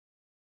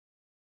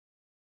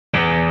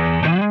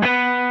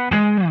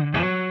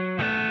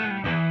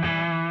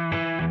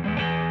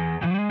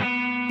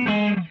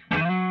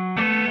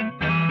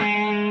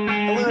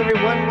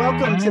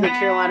to the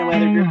Carolina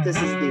Weather Group. This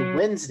is the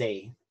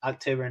Wednesday,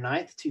 October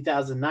 9th,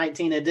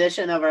 2019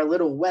 edition of our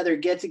little weather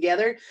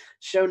get-together,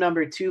 show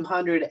number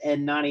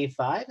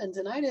 295. And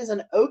tonight is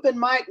an open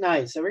mic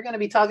night. So we're going to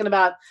be talking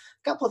about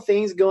a couple of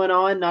things going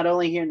on, not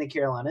only here in the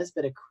Carolinas,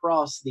 but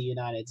across the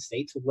United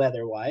States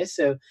weather-wise.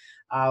 So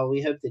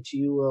we hope that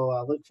you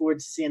will look forward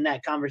to seeing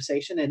that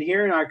conversation and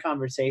hearing our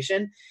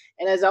conversation.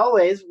 And as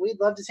always,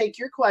 we'd love to take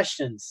your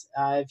questions.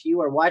 If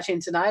you are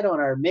watching tonight on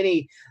our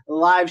many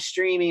live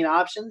streaming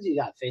options, you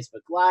got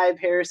Facebook Live,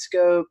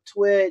 Periscope,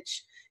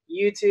 Twitch,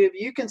 YouTube,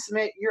 you can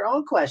submit your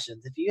own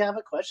questions. If you have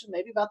a question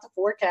maybe about the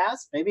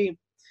forecast, maybe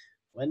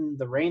when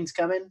the rain's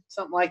coming,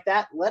 something like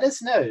that, let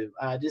us know.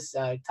 Just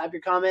type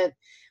your comment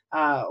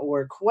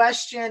or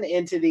question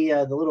into the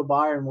little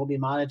bar, and we'll be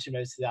monitoring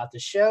those throughout the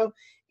show,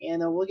 and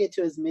we'll get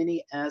to as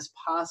many as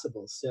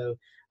possible. So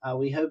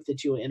we hope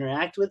that you will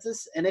interact with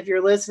us. And if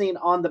you're listening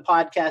on the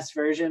podcast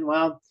version,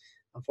 well,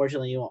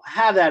 unfortunately, you won't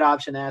have that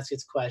option to ask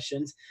us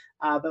questions,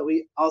 but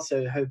we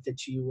also hope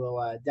that you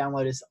will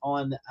download us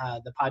on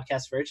the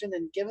podcast version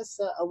and give us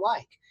a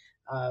like.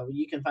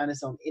 You can find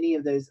us on any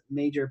of those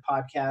major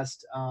podcast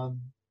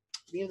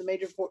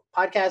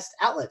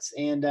outlets,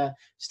 and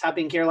just type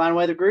in Carolina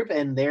Weather Group,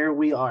 and there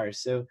we are.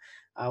 So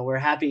we're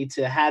happy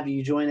to have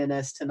you joining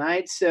us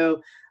tonight.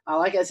 So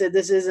like I said,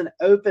 this is an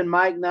open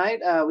mic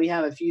night. We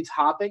have a few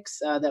topics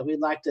that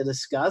we'd like to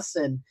discuss,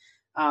 and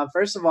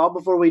first of all,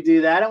 before we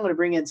do that, I'm going to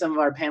bring in some of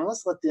our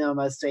panelists, let them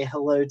say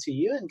hello to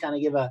you and kind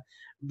of give a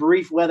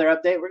brief weather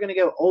update. We're going to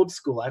go old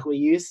school like we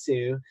used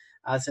to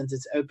since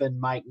it's open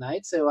mic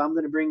night. So I'm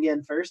going to bring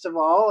in, first of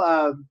all,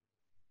 a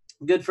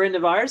good friend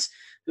of ours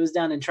who's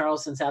down in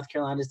Charleston, South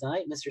Carolina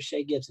tonight, Mr.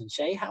 Shay Gibson.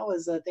 Shay, how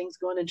is things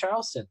going in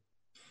Charleston?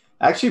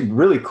 Actually,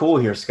 really cool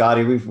here,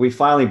 Scotty. We've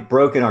finally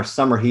broken our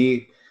summer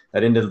heat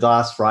that ended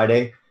last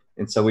Friday.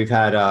 And so we've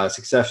had a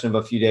succession of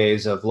a few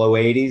days of low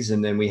 80s,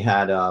 and then we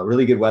had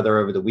really good weather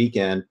over the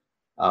weekend.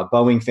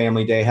 Boeing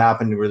Family Day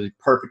happened, really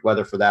perfect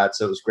weather for that.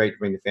 So it was great to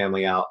bring the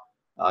family out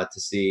to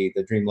see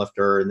the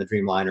Dreamlifter and the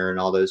Dreamliner and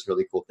all those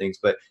really cool things.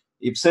 But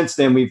since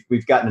then,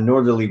 we've gotten a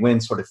northerly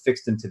wind sort of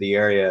fixed into the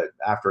area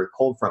after a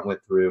cold front went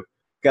through.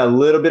 Got a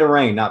little bit of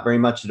rain, not very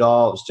much at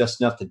all. It was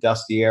just enough to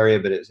dust the area,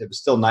 but it was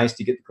still nice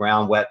to get the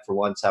ground wet for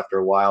once after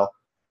a while.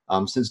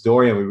 Since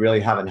Dorian, we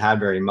really haven't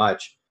had very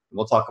much.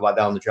 We'll talk about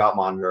that on the drought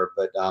monitor.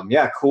 But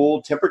yeah,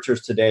 cool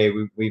temperatures today.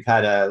 We've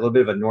had a little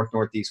bit of a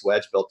north-northeast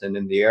wedge built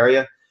in the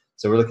area.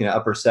 So we're looking at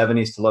upper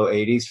 70s to low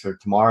 80s for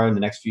tomorrow and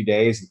the next few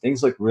days. And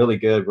things look really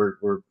good.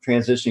 We're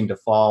transitioning to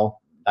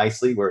fall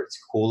nicely, where it's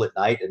cool at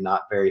night and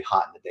not very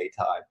hot in the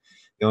daytime.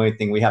 The only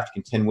thing we have to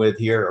contend with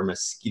here are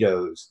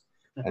mosquitoes,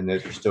 and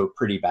those are still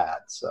pretty bad.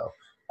 So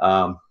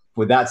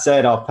with that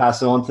said, I'll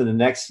pass it on to the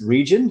next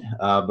region,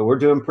 but we're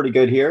doing pretty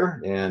good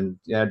here, and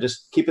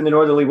just keeping the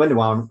northerly wind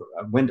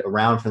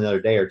around for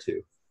another day or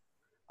two.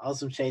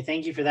 Awesome, Shay.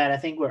 Thank you for that. I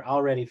think we're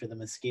all ready for the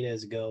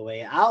mosquitoes to go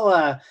away.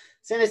 I'll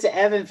send it to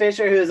Evan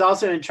Fisher, who is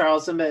also in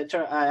Charleston. But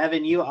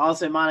Evan, you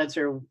also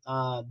monitor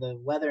the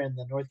weather in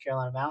the North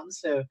Carolina mountains.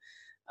 So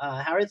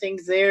how are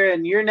things there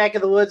in your neck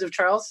of the woods of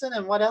Charleston,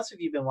 and what else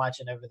have you been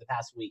watching over the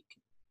past week?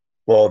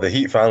 Well, the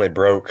heat finally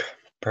broke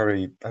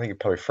probably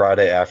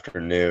Friday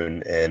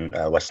afternoon in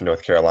Western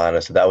North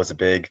Carolina. So that was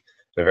a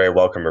very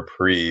welcome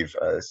reprieve.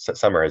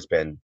 Summer has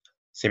been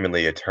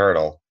seemingly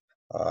eternal.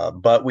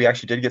 But we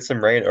actually did get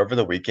some rain over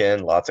the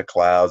weekend, lots of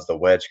clouds, the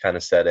wedge kind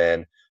of set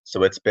in.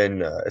 So it's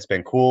been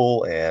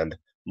cool and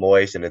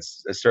moist, and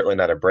it's certainly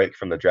not a break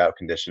from the drought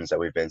conditions that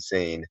we've been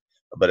seeing,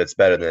 but it's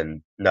better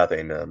than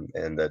nothing.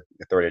 And the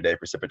 30-day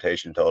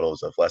precipitation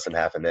totals of less than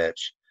half an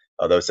inch,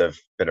 those have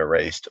been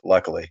erased,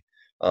 luckily.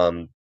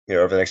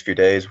 Over the next few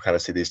days, we'll kind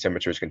of see these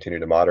temperatures continue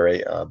to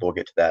moderate, but we'll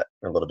get to that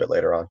a little bit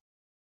later on.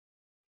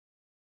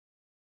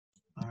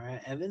 All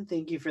right, Evan,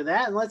 thank you for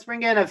that. And let's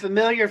bring in a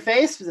familiar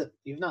face that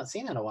you've not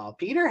seen in a while.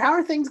 Peter, how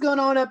are things going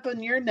on up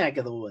in your neck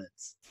of the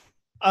woods?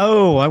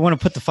 Oh, I want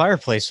to put the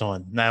fireplace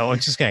on. No, I'm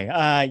just kidding.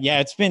 Yeah,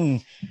 it's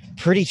been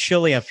pretty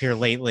chilly up here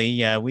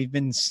lately. We've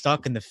been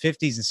stuck in the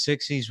 50s and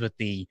 60s with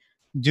the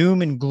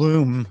doom and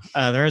gloom.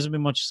 There hasn't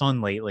been much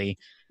sun lately.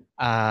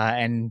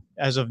 And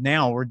as of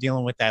now, we're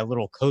dealing with that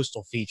little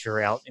coastal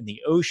feature out in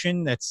the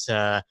ocean that's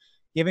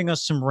giving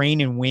us some rain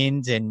and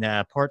wind, and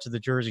parts of the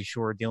Jersey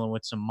Shore dealing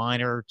with some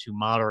minor to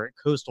moderate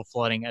coastal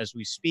flooding as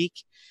we speak.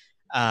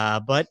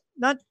 But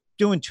not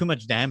doing too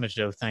much damage,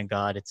 though, thank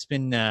God. It's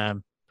been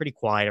pretty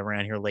quiet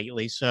around here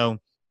lately. So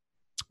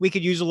we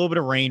could use a little bit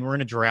of rain. We're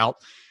in a drought,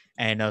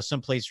 and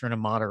some places are in a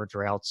moderate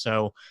drought.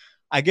 So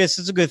I guess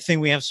it's a good thing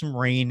we have some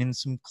rain and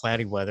some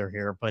cloudy weather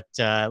here. But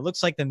it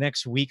looks like the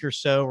next week or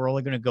so, we're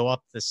only going to go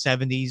up to the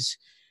 70s,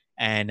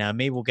 and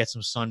maybe we'll get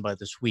some sun by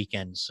this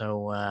weekend.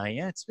 So,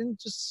 yeah, it's been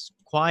just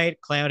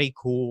quiet, cloudy,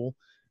 cool,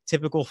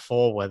 typical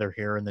fall weather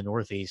here in the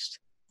Northeast.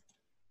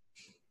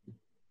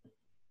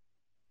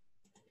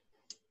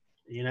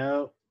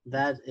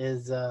 That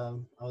is, I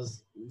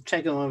was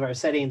checking one of our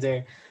settings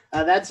there.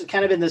 That's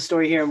kind of been the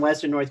story here in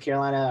Western North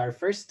Carolina. Our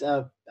first,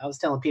 I was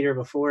telling Peter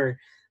before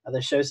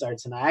the show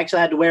starts, and I actually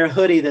had to wear a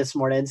hoodie this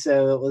morning,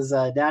 so it was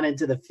down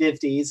into the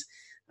 50s.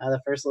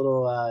 the first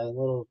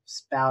little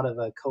spout of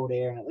cold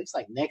air, and it looks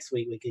like next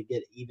week we could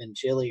get even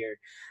chillier.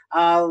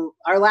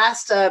 Our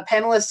last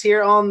panelist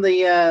here on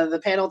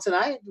the panel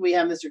tonight, we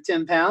have Mr.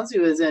 Tim Pounds,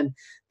 who is in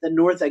the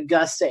North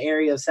Augusta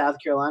area of South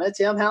Carolina.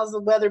 Tim, how's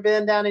the weather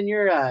been down in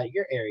your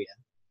area?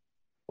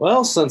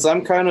 Well, since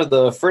I'm kind of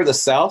the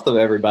furthest south of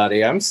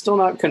everybody, I'm still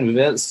not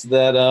convinced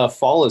that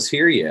fall is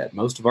here yet.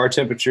 Most of our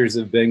temperatures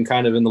have been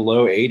kind of in the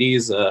low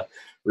 80s,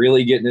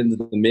 really getting into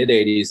the mid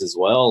 80s as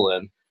well.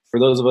 And for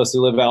those of us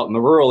who live out in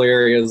the rural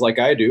areas like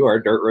I do, our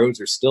dirt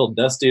roads are still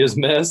dusty as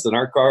mess and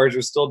our cars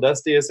are still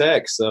dusty as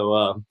heck.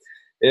 So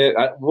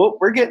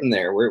we're getting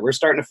there. We're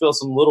starting to feel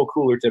some little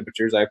cooler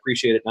temperatures. I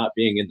appreciate it not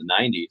being in the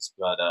 90s,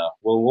 but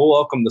we'll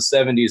welcome the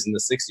 70s and the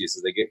 60s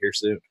as they get here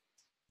soon.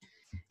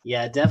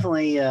 Yeah,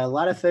 definitely a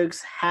lot of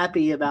folks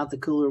happy about the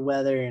cooler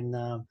weather, and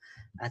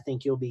I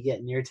think you'll be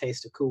getting your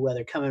taste of cool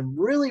weather coming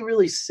really,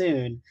 really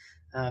soon,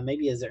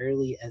 maybe as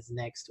early as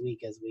next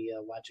week as we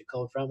watch a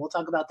cold front. We'll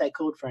talk about that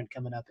cold front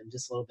coming up in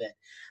just a little bit.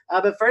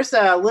 But first,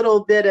 a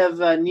little bit of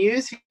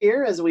news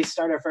here as we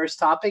start our first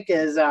topic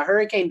is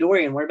Hurricane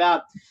Dorian. We're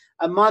about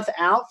a month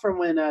out from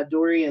when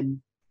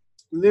Dorian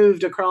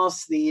moved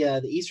across the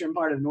eastern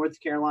part of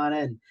North Carolina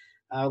and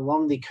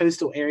along the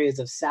coastal areas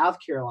of South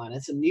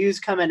Carolina. Some news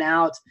coming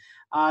out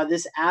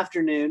this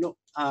afternoon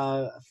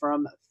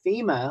from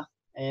FEMA,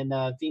 and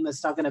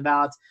FEMA's talking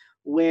about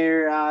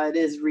where it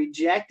has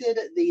rejected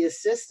the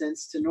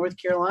assistance to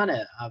North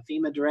Carolina.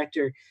 FEMA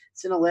director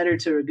sent a letter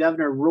to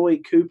Governor Roy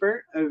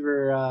Cooper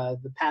over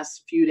the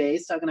past few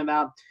days talking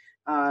about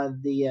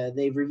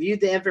they've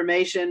reviewed the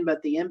information,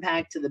 but the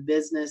impact to the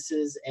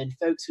businesses and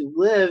folks who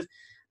live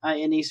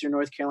in eastern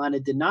North Carolina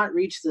did not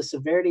reach the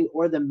severity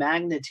or the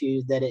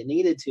magnitude that it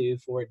needed to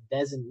for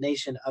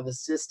designation of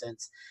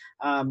assistance.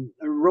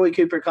 Roy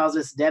Cooper calls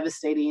this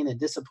devastating and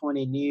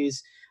disappointing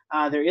news.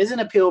 There is an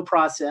appeal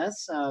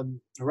process.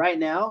 Right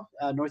now,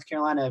 North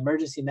Carolina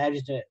Emergency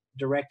Management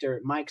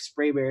Director Mike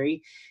Sprayberry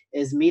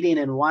is meeting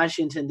in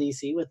Washington,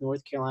 D.C. with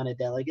North Carolina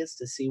delegates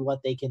to see what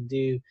they can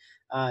do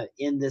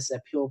in this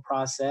appeal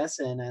process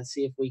and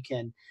see if we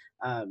can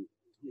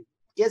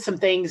get some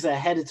things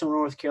headed to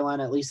North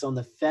Carolina, at least on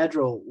the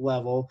federal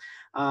level.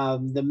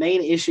 The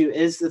main issue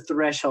is the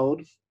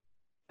threshold.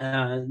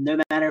 No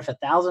matter if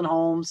 1,000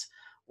 homes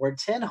or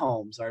 10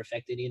 homes are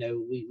affected,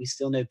 we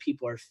still know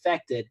people are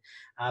affected,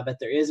 but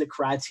there is a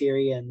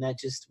criteria, and that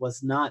just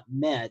was not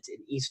met in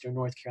eastern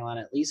North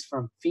Carolina, at least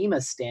from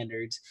FEMA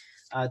standards,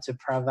 to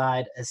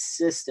provide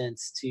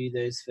assistance to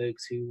those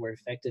folks who were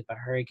affected by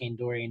Hurricane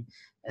Dorian,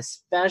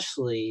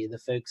 especially the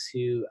folks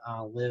who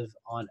live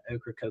on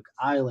Ocracoke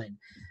Island.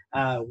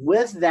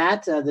 With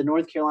that, the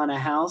North Carolina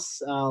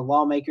House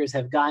lawmakers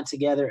have gotten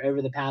together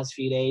over the past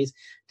few days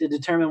to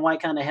determine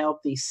what kind of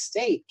help the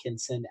state can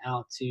send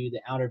out to the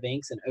Outer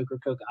Banks and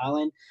Ocracoke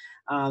Island.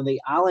 The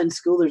island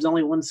school, there's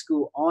only one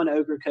school on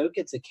Ocracoke.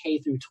 It's a K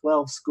through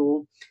 12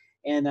 school.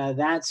 And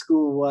that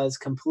school was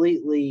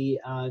completely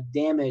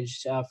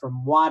damaged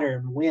from water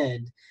and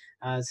wind.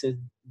 So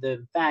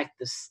the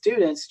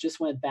students just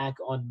went back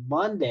on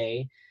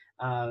Monday,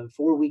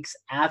 4 weeks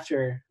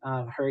after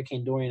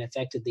Hurricane Dorian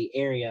affected the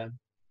area.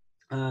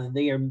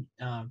 They are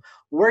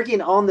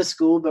working on the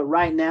school, but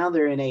right now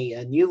they're in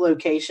a new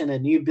location, a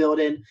new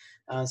building,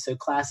 so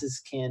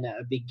classes can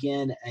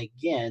begin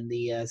again.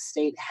 The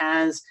state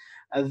has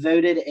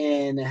voted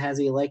and has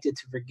elected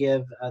to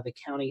forgive the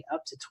county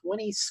up to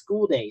 20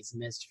 school days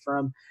missed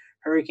from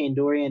Hurricane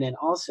Dorian, and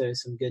also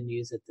some good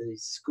news that the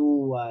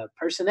school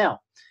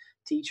personnel,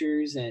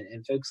 teachers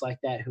and folks like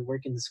that who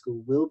work in the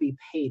school will be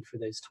paid for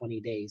those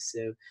 20 days.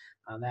 So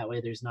that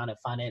way there's not a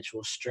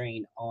financial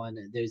strain on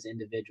those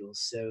individuals.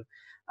 So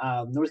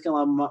North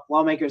Carolina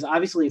lawmakers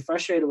obviously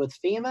frustrated with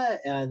FEMA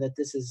that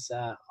this is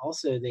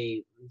also,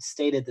 they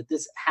stated that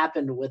this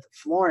happened with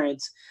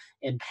Florence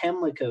and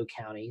Pamlico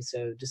County.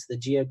 So just the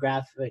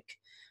geographic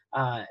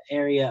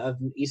area of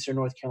eastern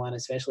North Carolina,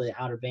 especially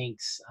the Outer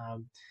Banks,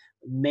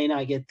 may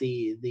not get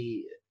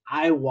the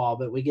eye wall,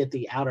 but we get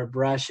the outer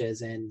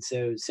brushes. And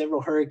so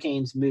several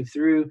hurricanes move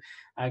through,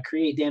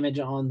 create damage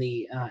on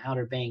the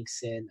Outer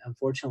Banks. And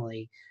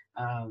unfortunately,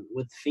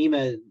 with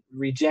FEMA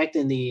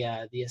rejecting the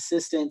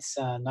assistance,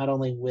 not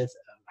only with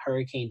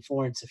Hurricane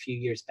Florence a few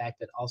years back,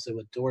 but also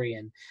with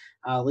Dorian,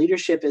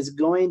 leadership is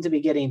going to be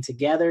getting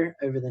together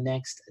over the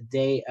next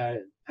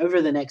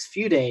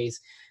few days,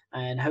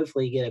 and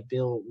hopefully get a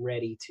bill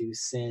ready to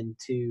send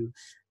to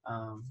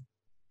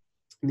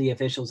the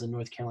officials in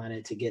North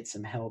Carolina to get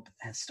some help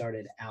has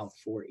started out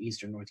for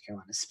eastern North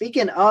Carolina.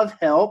 Speaking of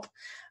help,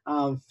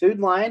 Food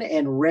Line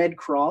and Red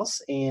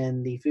Cross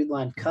and the Food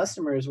Line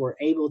customers were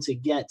able to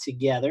get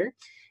together,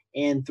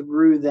 and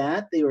through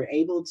that they were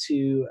able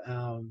to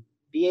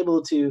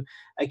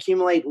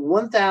accumulate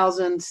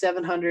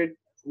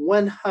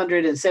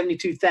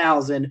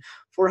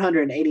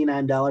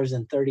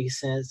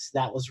 $172,489.30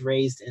 that was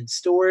raised in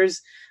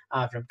stores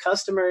from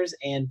customers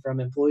and from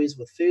employees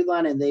with Food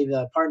Line, and they've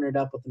partnered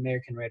up with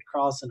American Red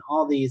Cross, and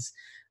all these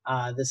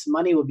this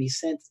money will be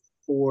sent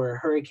for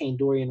Hurricane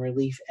Dorian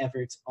relief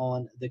efforts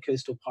on the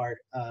coastal part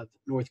of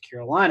North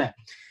Carolina.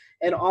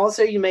 And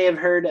also, you may have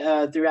heard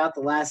throughout the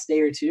last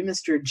day or two,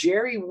 Mr.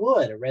 Jerry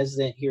Wood, a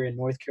resident here in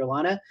North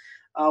Carolina,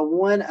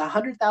 won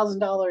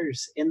 $100,000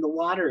 in the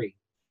lottery.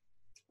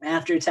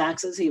 After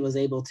taxes, he was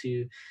able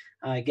to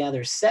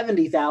gather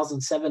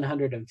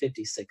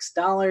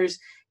 $70,756,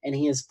 and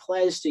he has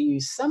pledged to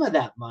use some of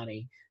that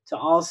money to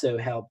also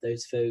help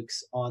those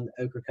folks on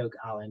Ocracoke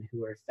Island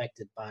who are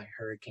affected by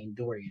Hurricane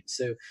Dorian.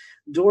 So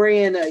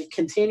Dorian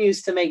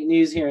continues to make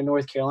news here in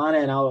North Carolina,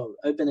 and I'll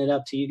open it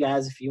up to you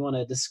guys if you want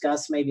to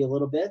discuss maybe a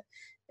little bit.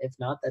 If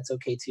not, that's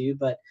okay too.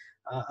 But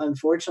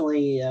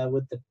unfortunately,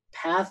 with the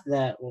path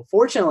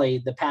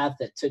fortunately, the path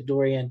that took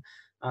Dorian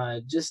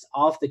just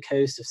off the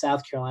coast of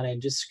South Carolina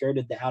and just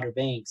skirted the Outer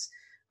Banks,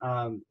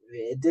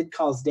 it did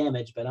cause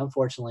damage, but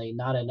unfortunately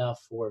not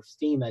enough for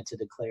FEMA to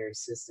declare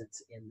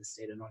assistance in the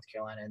state of North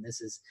Carolina. And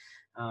this is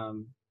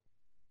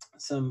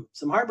some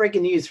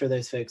heartbreaking news for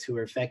those folks who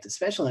were affected,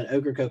 especially on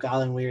Ocracoke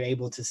Island. We were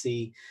able to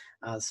see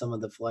some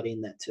of the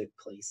flooding that took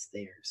place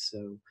there.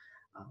 So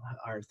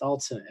our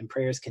thoughts and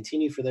prayers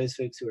continue for those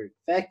folks who are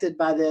affected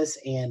by this,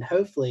 and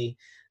hopefully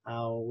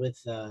with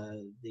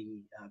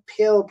the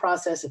appeal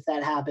process, if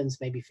that happens,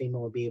 maybe FEMA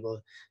will be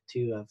able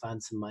to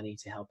find some money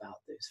to help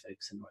out those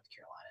folks in North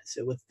Carolina.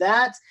 So with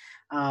that,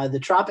 the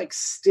tropics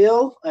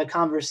still a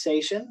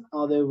conversation,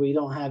 although we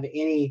don't have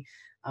any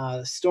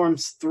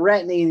storms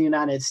threatening the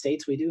United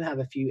States. We do have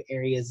a few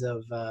areas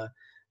of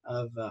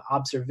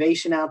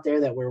observation out there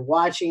that we're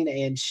watching.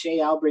 And Shay,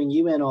 I'll bring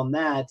you in on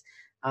that.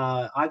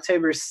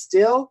 October is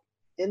still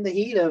in the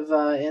heat of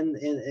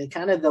in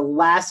kind of the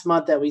last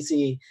month that we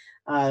see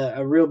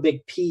a real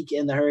big peak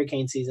in the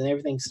hurricane season.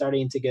 Everything's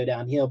starting to go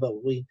downhill, but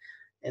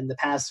in the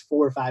past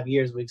 4 or 5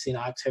 years, we've seen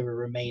October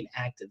remain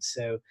active.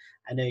 So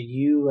I know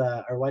you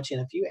are watching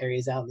a few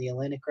areas out in the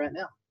Atlantic right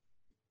now.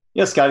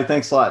 Yeah, Scotty,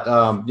 thanks a lot.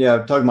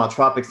 Talking about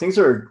tropics, things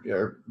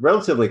are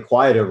relatively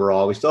quiet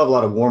overall. We still have a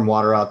lot of warm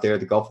water out there.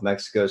 The Gulf of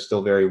Mexico is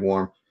still very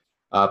warm.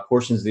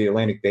 Portions of the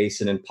Atlantic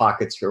Basin and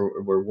pockets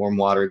where warm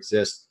water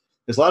exists.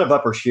 There's a lot of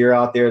upper shear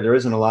out there. There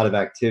isn't a lot of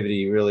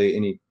activity, really,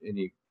 any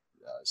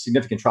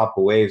significant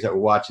tropical waves that we're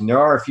watching. There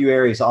are a few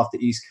areas off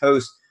the East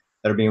Coast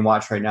that are being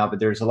watched right now, but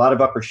there's a lot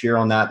of upper shear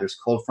on that. There's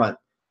cold front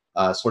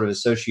sort of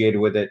associated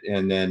with it.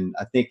 And then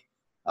I think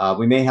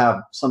we may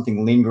have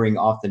something lingering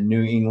off the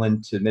New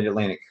England to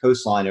mid-Atlantic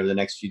coastline over the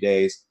next few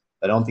days.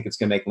 I don't think it's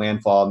going to make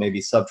landfall,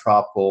 maybe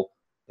subtropical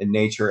in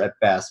nature at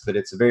best, but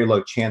it's a very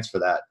low chance for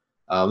that.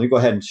 Let me go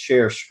ahead and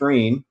share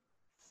screen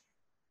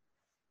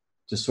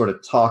to sort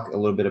of talk a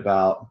little bit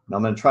about, and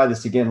I'm going to try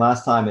this again.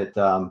 Last time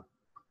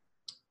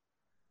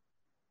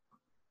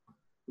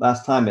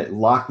it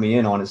locked me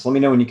in on it. So let me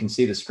know when you can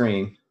see the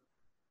screen.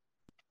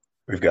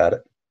 We've got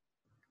it.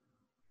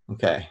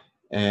 Okay.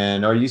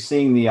 And are you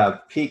seeing the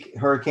peak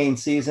hurricane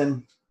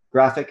season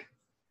graphic?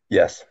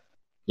 Yes.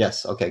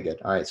 Yes. Okay, good.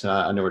 All right. So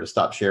now I know where to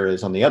stop share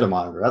is on the other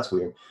monitor. That's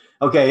weird.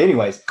 Okay.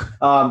 Anyways.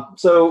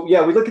 So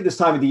yeah, we look at this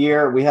time of the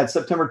year. We had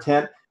September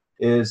 10th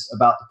is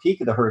about the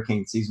peak of the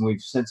hurricane season.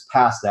 We've since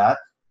passed that.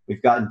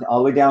 We've gotten all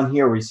the way down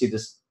here where you see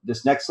this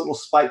next little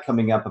spike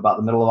coming up about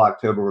the middle of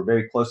October. We're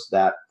very close to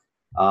that.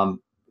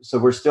 So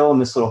we're still in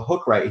this little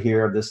hook right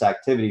here of this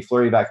activity,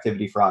 flurry of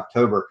activity for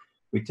October.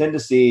 We tend to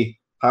see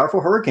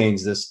powerful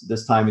hurricanes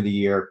this time of the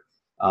year.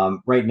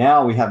 Right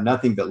now we have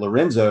nothing, but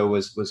Lorenzo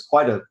was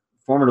quite a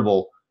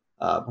formidable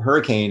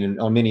hurricane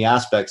on many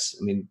aspects.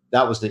 I mean,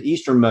 that was the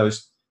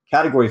easternmost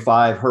Category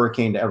 5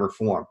 hurricane to ever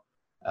form.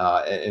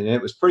 And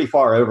it was pretty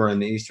far over in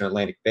the Eastern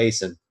Atlantic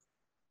Basin.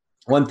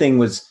 One thing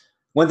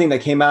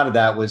that came out of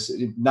that was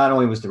not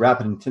only was the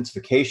rapid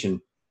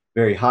intensification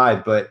very high,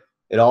 but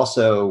it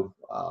also,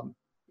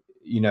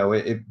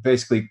 it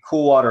basically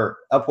cool water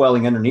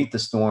upwelling underneath the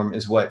storm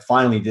is what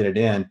finally did it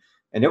in.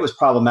 And it was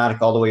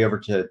problematic all the way over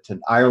to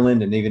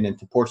Ireland and even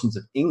into portions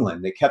of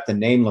England. They kept the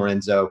name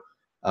Lorenzo.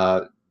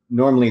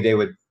 Normally they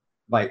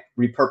might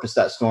repurpose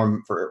that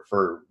storm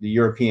for the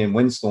European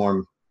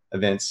windstorm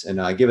events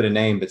and give it a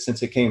name. But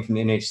since it came from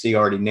the NHC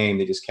already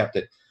named, they just kept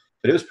it.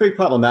 But it was pretty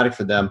problematic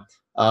for them.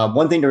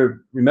 One thing to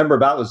remember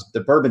about was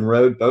the Bourbon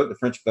Road boat, the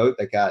French boat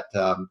that got,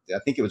 I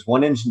think it was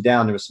one engine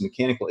down. There was some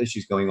mechanical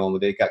issues going on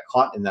with it. It got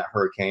caught in that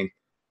hurricane.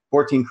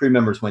 14 crew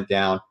members went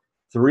down.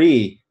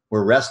 3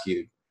 were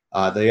rescued.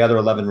 The other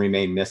 11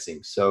 remained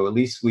missing. So at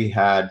least we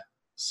had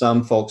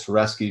some folks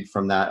rescued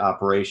from that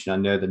operation. I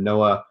know the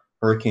NOAA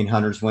hurricane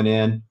hunters went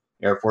in,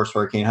 Air Force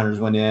hurricane hunters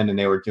went in, and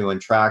they were doing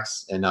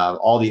tracks. And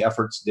all the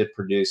efforts did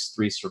produce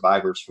 3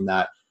 survivors from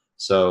that.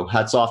 So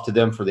hats off to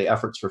them for the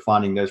efforts for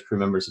finding those crew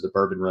members of the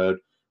Bourbon Road.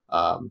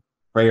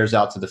 Prayers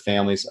out to the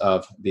families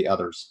of the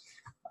others.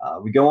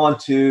 We go on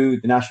to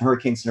the National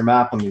Hurricane Center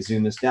map. Let me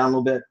zoom this down a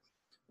little bit.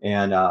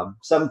 And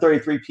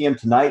 7:33 p.m.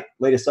 tonight,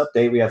 latest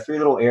update, we have 3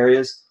 little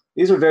areas.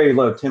 These are very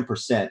low,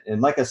 10%.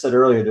 And like I said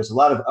earlier, there's a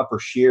lot of upper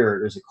shear.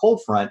 There's a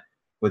cold front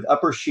with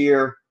upper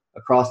shear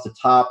across the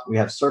top. We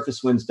have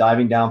surface winds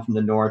diving down from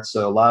the north.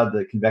 So a lot of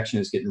the convection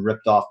is getting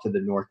ripped off to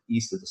the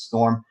northeast of the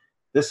storm.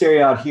 This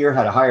area out here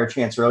had a higher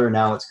chance earlier.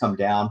 Now it's come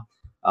down.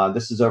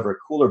 This is over a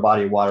cooler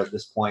body of water at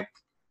this point.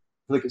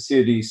 If you look at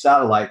COD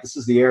satellite, this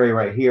is the area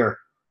right here.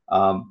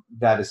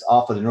 that is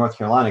off of the North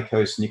Carolina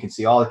coast, and you can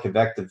see all the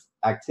convective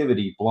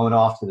activity blown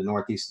off to the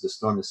northeast of the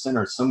storm. The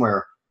center is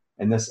somewhere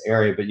in this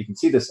area, but you can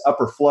see this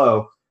upper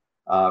flow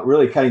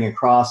really cutting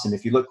across. And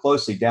if you look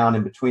closely down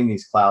in between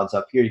these clouds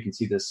up here, you can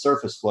see the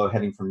surface flow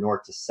heading from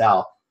north to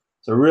south.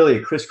 So really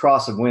a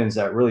crisscross of winds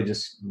that really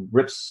just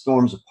rips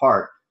storms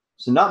apart.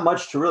 So not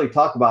much to really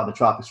talk about in the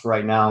tropics for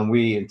right now, and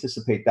we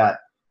anticipate that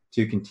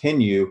to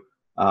continue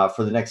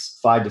for the next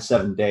 5 to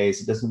 7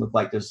 days. It doesn't look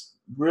like there's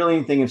really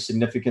anything of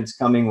significance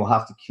coming. We'll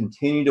have to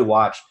continue to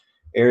watch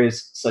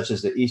areas such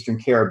as the Eastern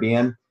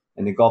Caribbean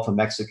and the Gulf of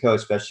Mexico,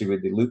 especially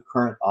with the loop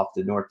current off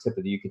the north tip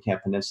of the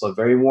Yucatan Peninsula.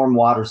 Very warm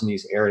waters in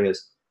these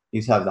areas.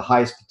 These have the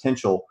highest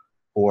potential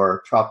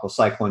for tropical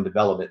cyclone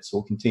development. So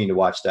we'll continue to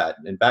watch that.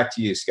 And back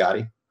to you,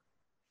 Scotty.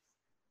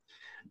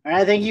 All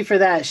right, thank you for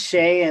that,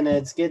 Shay. And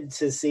it's good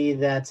to see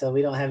that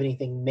we don't have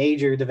anything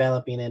major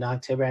developing in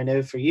October. I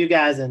know for you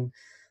guys in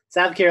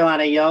South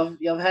Carolina,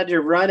 y'all had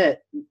your run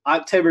at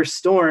October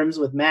storms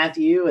with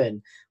Matthew,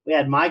 and we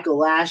had Michael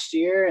last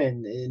year,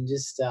 and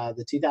just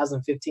the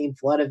 2015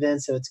 flood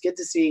event. So it's good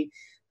to see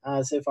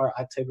so far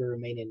October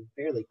remaining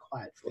fairly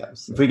quiet for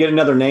us. So. If we get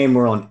another name,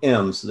 we're on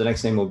M, so the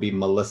next name will be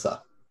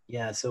Melissa.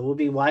 Yeah, so we'll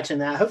be watching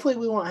that. Hopefully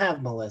we won't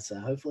have Melissa.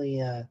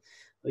 Hopefully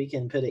we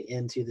can put it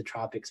into the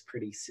tropics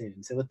pretty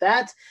soon. So with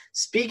that,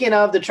 speaking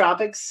of the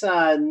tropics,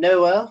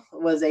 NOAA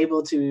was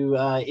able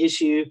to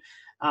issue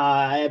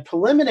a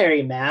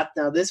preliminary map.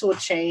 Now this will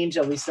change.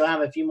 We still have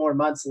a few more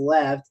months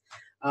left.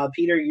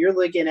 Peter, you're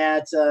looking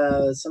at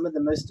some of the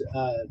most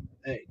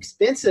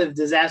expensive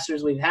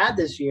disasters we've had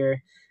this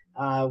year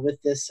with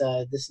this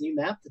new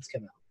map that's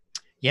come out.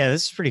 Yeah,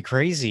 this is pretty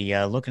crazy.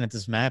 Looking at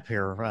this map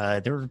here,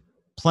 there were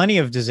plenty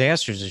of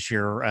disasters this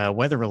year,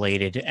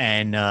 weather-related.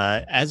 And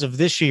as of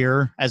this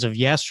year, as of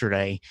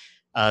yesterday,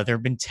 there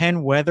have been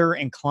 10 weather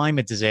and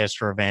climate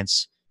disaster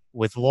events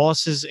with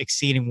losses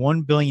exceeding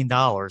 $1 billion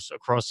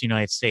across the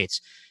United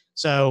States.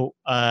 So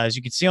as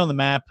you can see on the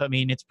map, I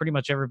mean, it's pretty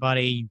much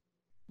everybody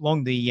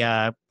along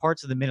the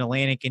parts of the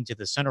mid-Atlantic into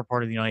the center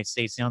part of the United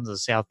States, down to the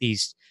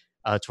southeast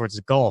towards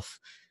the Gulf.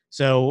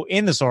 So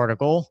in this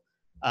article,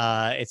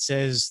 it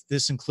says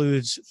this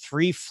includes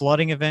 3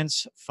 flooding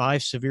events,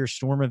 5 severe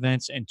storm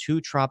events, and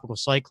 2 tropical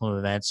cyclone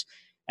events.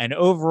 And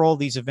overall,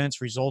 these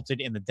events resulted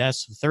in the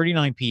deaths of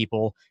 39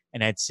 people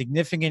and had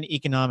significant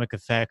economic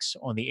effects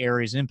on the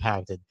areas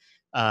impacted.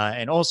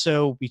 And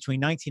also,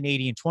 between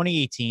 1980 and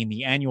 2018,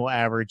 the annual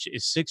average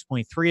is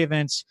 6.3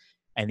 events,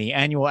 and the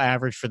annual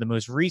average for the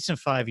most recent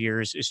 5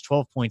 years is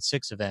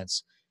 12.6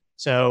 events.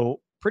 So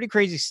pretty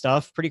crazy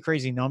stuff, pretty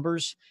crazy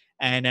numbers.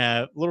 And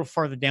a little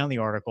farther down the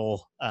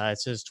article, it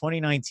says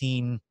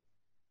 2019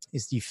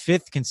 is the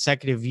 5th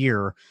consecutive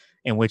year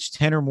in which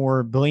 10 or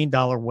more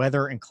billion-dollar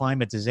weather and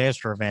climate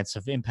disaster events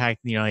have impacted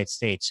the United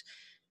States.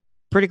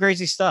 Pretty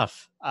crazy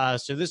stuff.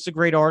 So this is a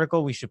great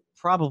article. We should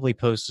probably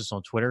post this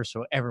on Twitter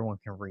so everyone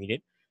can read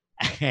it.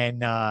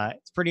 And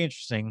it's pretty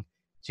interesting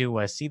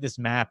to see this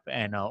map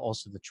and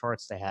also the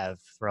charts they have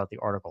throughout the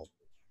article.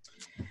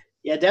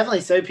 Yeah,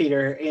 definitely so,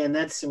 Peter. And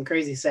that's some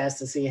crazy stats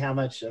to see how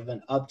much of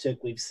an uptick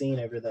we've seen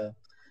over I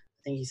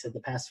think you said the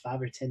past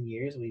 5 or 10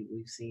 years.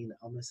 We've seen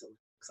almost, it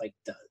looks like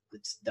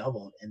it's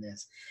doubled in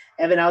this.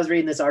 Evan, I was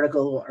reading this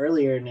article a little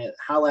earlier, and it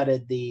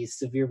highlighted the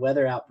severe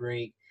weather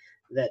outbreak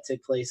that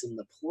took place in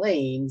the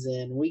plains,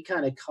 and we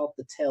kind of caught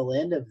the tail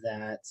end of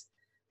that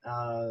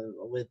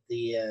with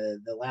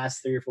the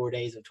last 3 or 4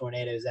 days of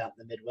tornadoes out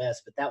in the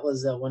Midwest. But that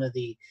was one of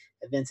the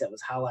events that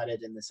was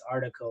highlighted in this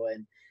article.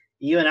 And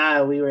you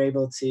and we were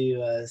able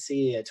to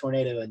see a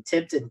tornado in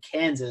Tipton,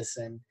 Kansas,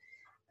 and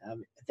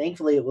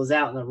thankfully it was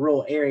out in a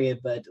rural area,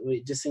 but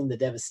we just seen the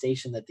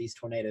devastation that these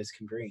tornadoes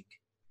can bring.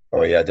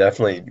 Oh yeah,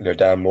 definitely.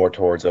 Down more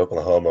towards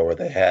Oklahoma, where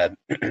they had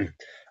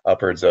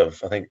upwards of,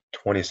 I think,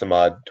 20 some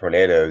odd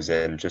tornadoes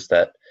in just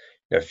that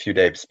few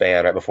day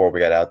span right before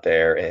we got out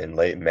there in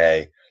late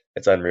May.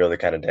 It's unreal the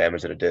kind of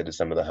damage that it did to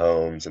some of the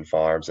homes and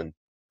farms. And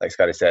like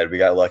Scotty said, we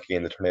got lucky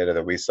in the tornado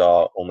that we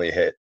saw only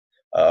hit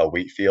a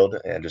wheat field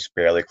and just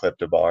barely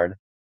clipped a barn.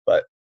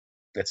 But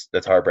that's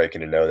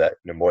heartbreaking to know that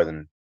more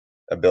than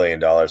 $1 billion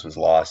was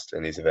lost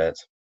in these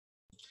events.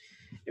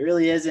 It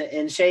really is.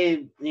 And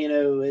Shay,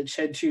 it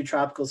showed 2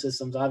 tropical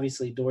systems,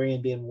 obviously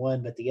Dorian being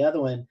one, but the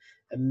other one,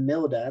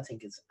 Milda, I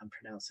think I'm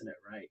pronouncing it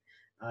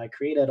right,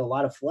 created a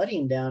lot of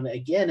flooding down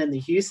again in the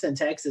Houston,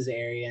 Texas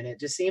area. And it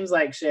just seems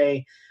like,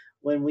 Shay,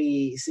 when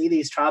we see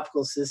these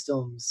tropical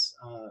systems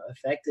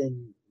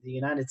affecting the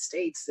United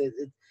States,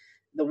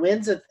 the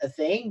wind's a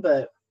thing,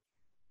 but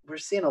we're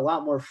seeing a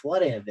lot more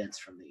flooding events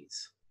from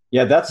these.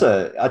 Yeah,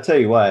 I'll tell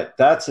you what,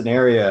 that's an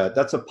area,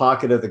 that's a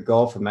pocket of the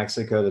Gulf of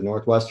Mexico, the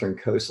northwestern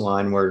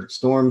coastline, where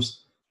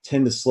storms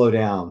tend to slow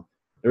down.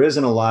 There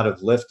isn't a lot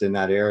of lift in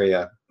that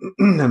area.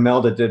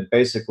 Imelda did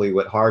basically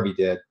what Harvey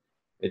did.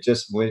 It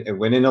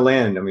went into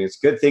land. I mean, it's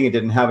a good thing it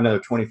didn't have another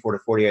 24 to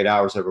 48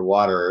 hours over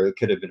water, or it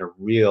could have been a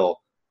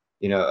real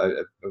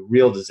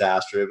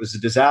disaster. It was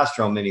a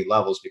disaster on many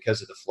levels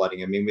because of the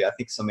flooding. I mean, I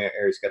think some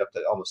areas got up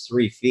to almost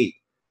 3 feet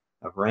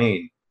of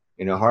rain.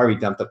 Harvey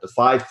dumped up to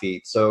 5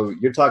 feet. So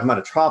you're talking about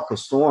a tropical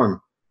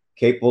storm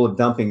capable of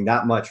dumping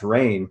that much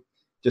rain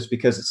just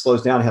because it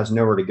slows down, it has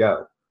nowhere to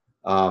go.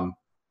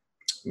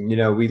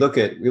 We look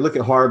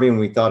at Harvey and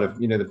we thought of,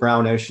 the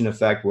brown ocean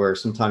effect, where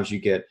sometimes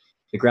the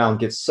ground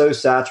gets so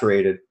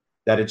saturated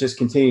that it just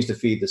continues to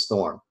feed the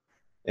storm,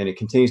 and it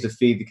continues to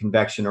feed the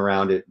convection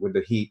around it with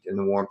the heat and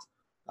the warmth.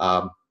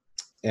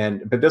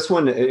 But this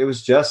one, it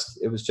was just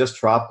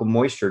tropical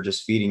moisture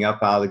just feeding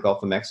up out of the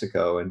Gulf of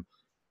Mexico, and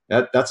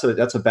that's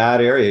a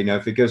bad area.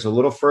 If it goes a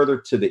little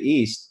further to the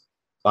east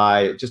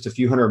by just a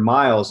few hundred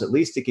miles, at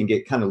least it can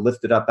get kind of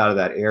lifted up out of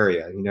that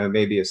area.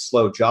 Maybe a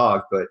slow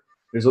jog, but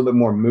there's a little bit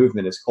more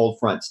movement as cold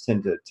fronts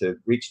tend to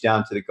reach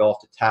down to the Gulf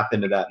to tap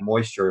into that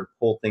moisture and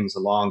pull things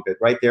along. But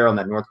right there on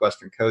that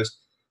northwestern coast,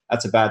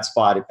 that's a bad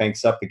spot. It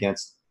banks up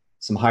against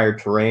some higher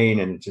terrain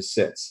and it just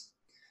sits.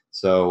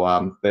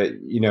 So,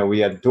 we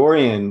had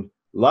Dorian,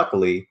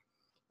 luckily,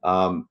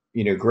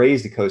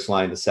 grazed the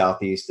coastline in the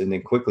southeast and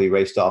then quickly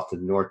raced off to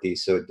the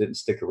northeast. So it didn't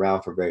stick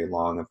around for very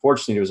long.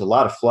 Unfortunately, there was a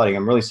lot of flooding.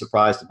 I'm really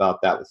surprised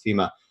about that with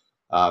FEMA.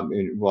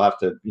 And we'll have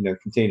to,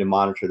 continue to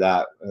monitor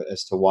that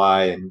as to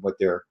why and what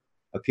their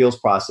appeals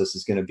process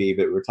is going to be.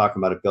 But we're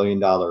talking about $1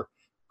 billion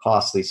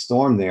costly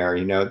storm there,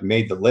 it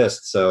made the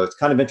list. So it's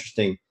kind of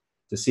interesting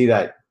to see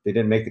that they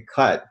didn't make the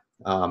cut.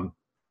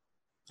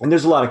 And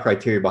there's a lot of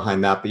criteria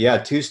behind that. But yeah,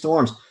 2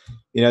 storms,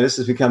 this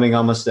is becoming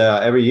almost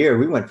every year.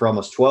 We went for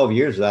almost 12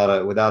 years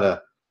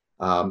without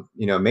a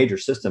major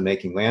system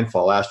making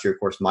landfall. Last year, of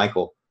course,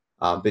 Michael.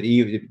 But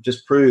it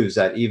just proves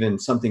that even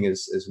something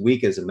as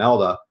weak as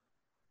Imelda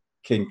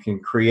can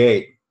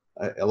create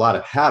a lot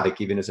of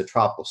havoc, even as a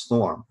tropical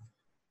storm.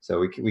 So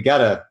we got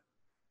to,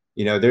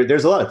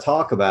 there's a lot of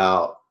talk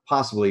about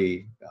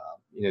possibly,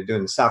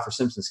 doing the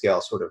Saffir-Simpson scale,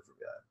 sort of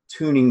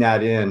tuning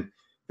that in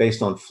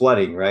based on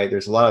flooding, right?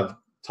 There's a lot of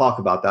talk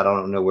about that. I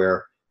don't know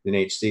where the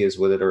NHC is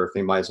with it, or if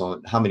anybody's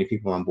how many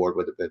people are on board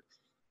with it. But,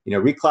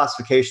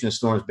 reclassification of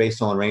storms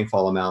based on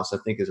rainfall amounts, I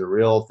think, is a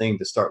real thing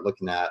to start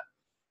looking at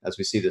as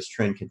we see this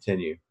trend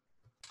continue.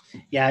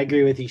 Yeah, I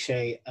agree with you,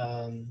 Shay.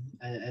 I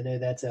know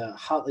that's a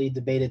hotly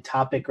debated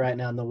topic right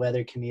now in the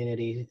weather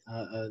community.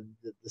 The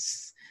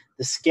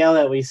scale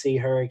that we see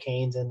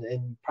hurricanes,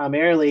 and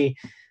primarily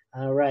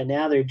right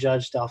now they're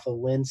judged off of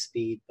wind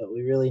speed, but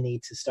we really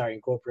need to start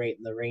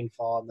incorporating the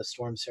rainfall and the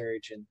storm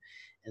surge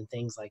and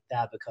things like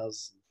that,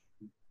 because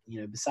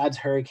besides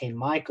Hurricane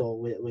Michael,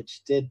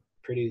 which did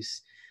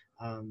produce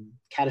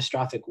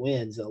catastrophic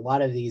winds, a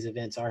lot of these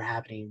events are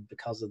happening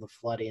because of the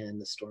flooding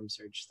and the storm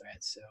surge threat.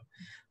 So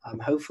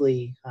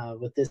hopefully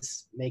with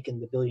this making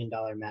the $1 billion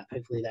map,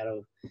 hopefully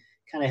that'll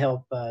kind of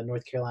help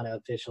North Carolina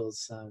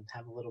officials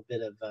have a little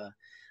bit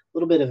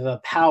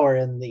of power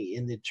in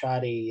the try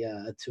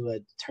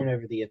to turn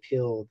over the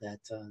appeal that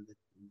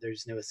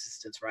there's no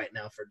assistance right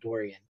now for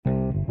Dorian.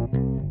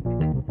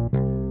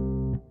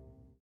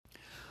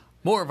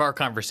 More of our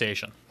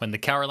conversation when the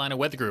Carolina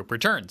Weather Group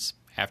returns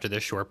after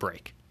this short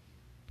break.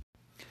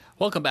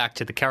 Welcome back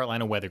to the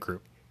Carolina Weather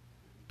Group.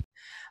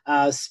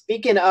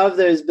 Speaking of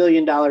those $1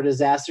 billion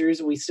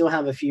disasters, we still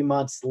have a few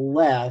months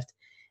left,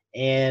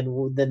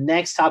 and the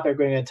next topic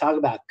we're going to talk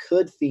about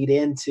could feed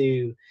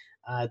into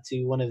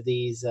to one of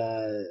these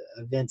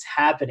events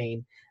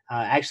happening.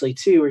 Actually,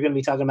 2, we're going to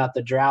be talking about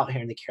the drought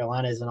here in the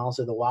Carolinas and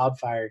also the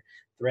wildfire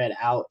threat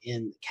out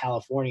in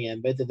California,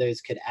 and both of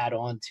those could add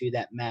on to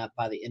that map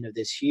by the end of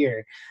this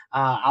year.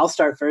 I'll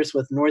start first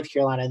with North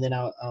Carolina, and then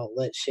I'll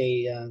let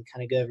Shay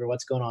kind of go over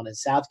what's going on in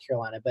South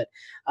Carolina. But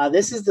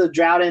this is the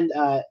drought and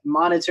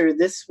monitor.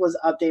 This was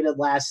updated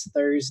last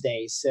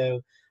Thursday,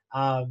 so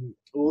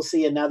we'll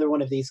see another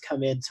one of these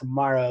come in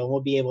tomorrow, and we'll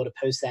be able to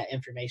post that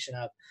information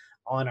up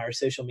on our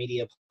social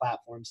media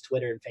platforms,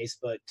 Twitter and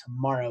Facebook,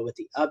 tomorrow with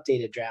the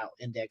updated drought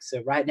index.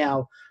 So right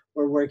now,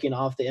 we're working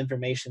off the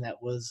information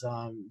that was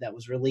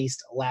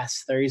released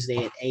last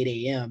Thursday at 8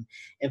 a.m.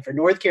 And for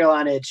North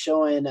Carolina, it's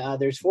showing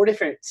there's 4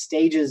 different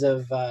stages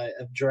of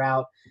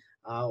drought.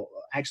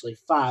 Actually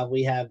 5.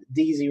 We have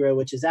D0,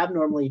 which is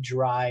abnormally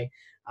dry.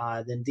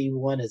 Then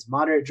D1 is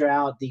moderate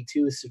drought.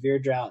 D2 is severe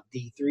drought.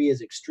 D3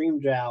 is extreme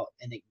drought.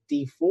 And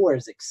D4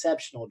 is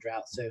exceptional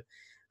drought. So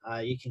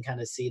you can kind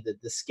of see the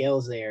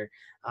scales there.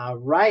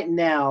 Right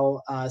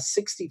now,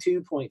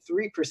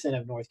 62.3%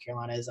 of North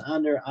Carolina is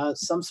under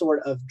some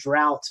sort of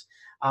drought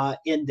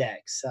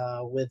index,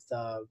 with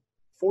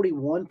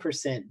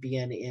 41%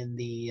 being in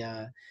the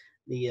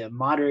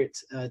moderate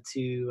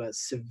to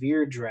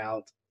severe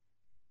drought.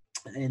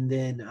 And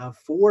then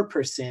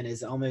 4%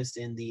 is almost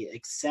in the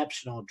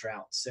exceptional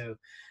drought. So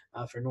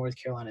for North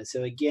Carolina.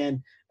 So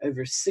again,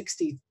 over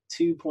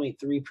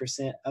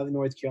 62.3% of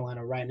North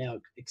Carolina right now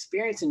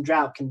experiencing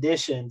drought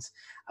conditions.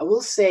 I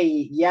will say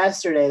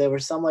yesterday there were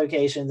some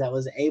locations that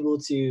was able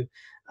to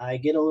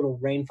get a little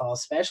rainfall,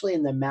 especially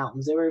in the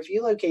mountains. There were a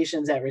few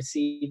locations that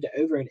received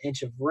over an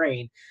inch of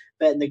rain,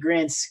 but in the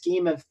grand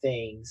scheme of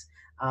things,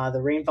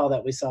 the rainfall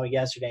that we saw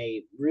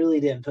yesterday really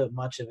didn't put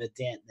much of a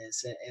dent in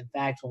this. In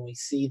fact, when we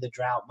see the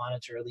drought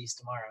monitor released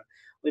tomorrow,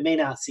 we may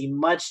not see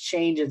much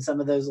change in some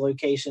of those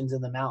locations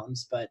in the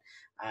mountains, but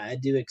I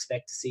do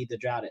expect to see the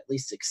drought at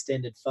least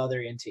extended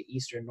further into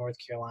eastern North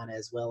Carolina,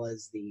 as well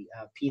as the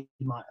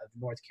Piedmont of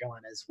North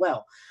Carolina as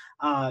well.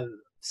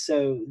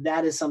 So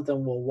that is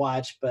something we'll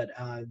watch. But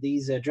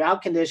these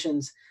drought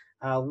conditions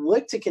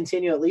look to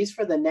continue at least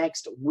for the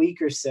next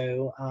week or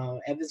so.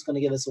 Evan's going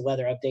to give us a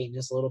weather update in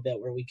just a little bit,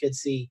 where we could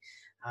see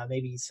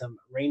maybe some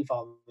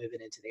rainfall moving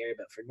into the area.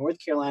 But for North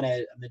Carolina,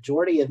 a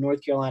majority of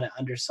North Carolina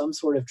under some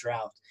sort of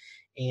drought.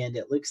 And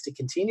it looks to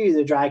continue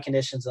the dry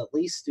conditions at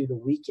least through the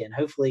weekend.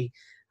 Hopefully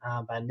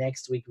by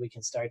next week, we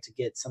can start to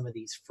get some of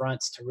these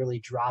fronts to really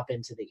drop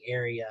into the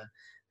area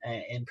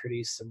and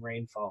produce some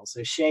rainfall.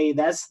 So Shay,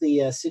 that's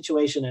the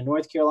situation in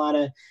North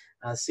Carolina.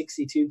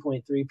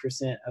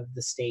 62.3% of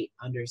the state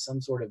under some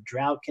sort of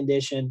drought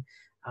condition.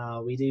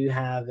 We do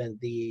have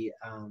the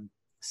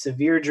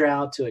severe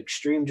drought to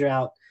extreme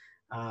drought,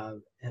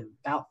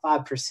 about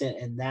 5%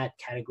 in that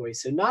category.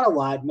 So not a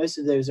lot. Most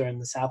of those are in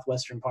the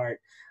southwestern part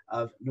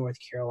of North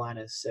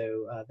Carolina.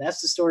 So that's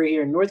the story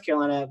here in North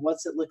Carolina.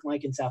 What's it looking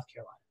like in South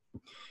Carolina?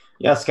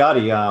 Yeah,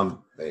 Scotty,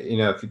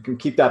 if you can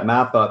keep that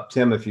map up,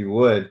 Tim, if you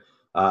would,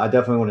 I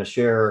definitely want to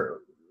share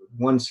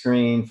one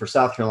screen for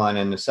South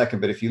Carolina in a second.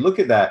 But if you look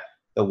at that,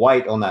 the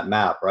white on that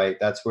map, right,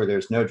 that's where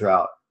there's no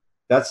drought.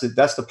 That's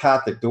the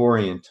path that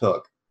Dorian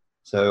took.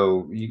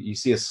 So you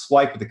see a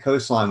swipe of the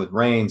coastline with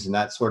rains, and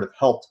that sort of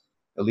helped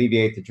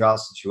alleviate the drought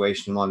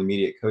situation along the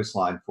immediate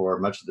coastline for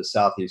much of the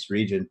southeast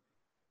region.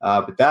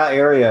 But that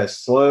area is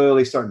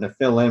slowly starting to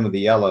fill in with the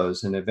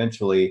yellows, and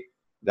eventually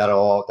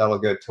that'll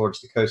go towards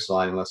the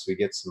coastline unless we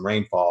get some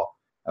rainfall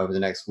over the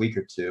next week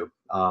or two.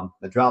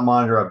 The drought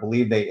monitor, I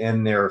believe they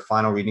end their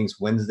final readings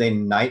Wednesday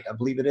night, I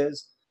believe it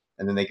is,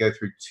 and then they go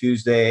through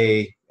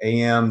Tuesday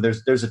a.m.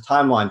 There's a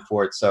timeline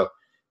for it, so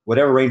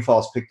whatever rainfall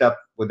is picked up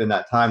within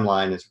that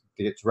timeline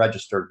gets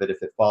registered, but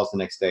if it falls the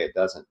next day, it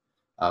doesn't.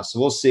 So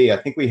we'll see. I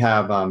think we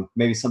have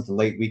maybe something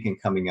late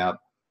weekend coming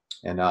up,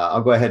 and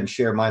I'll go ahead and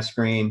share my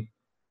screen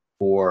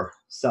for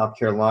South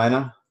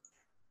Carolina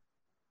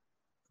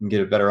and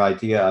get a better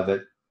idea of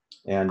it.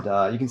 And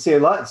you can see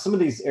some of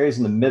these areas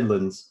in the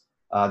Midlands,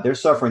 they're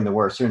suffering the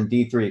worst. They're in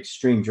D3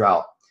 extreme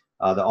drought.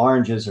 The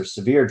oranges are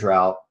severe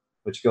drought,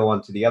 which go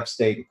on to the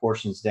upstate and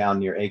portions down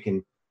near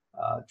Aiken,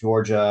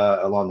 Georgia,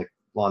 along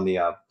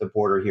the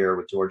border here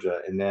with Georgia.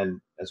 And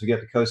then as we get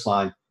to the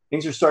coastline,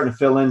 things are starting to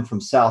fill in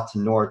from south to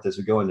north as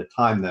we go into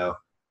time, though.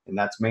 And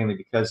that's mainly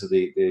because of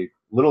the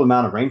little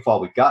amount of rainfall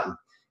we've gotten.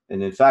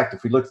 And in fact,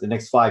 if we look at the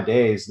next 5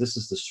 days, this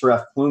is the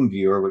SREF plume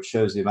viewer, which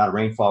shows the amount of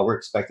rainfall we're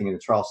expecting in the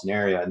Charleston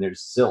area. And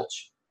there's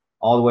zilch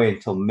all the way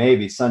until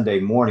maybe Sunday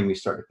morning. We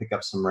start to pick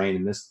up some rain.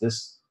 And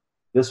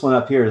this one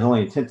up here is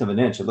only 1/10 of an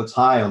inch. It looks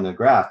high on the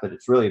graph, but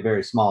it's really a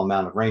very small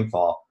amount of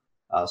rainfall.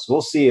 So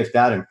we'll see if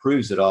that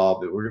improves at all.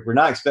 But we're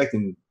not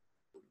expecting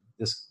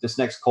this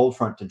next cold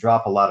front to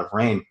drop a lot of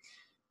rain.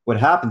 What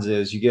happens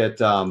is you get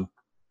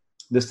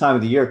this time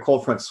of the year,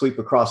 cold fronts sweep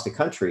across the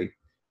country.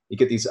 You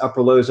get these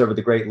upper lows over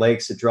the Great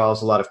Lakes. It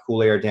draws a lot of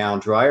cool air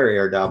down, drier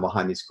air down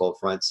behind these cold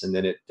fronts, and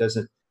then it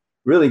doesn't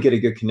really get a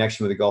good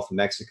connection with the Gulf of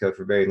Mexico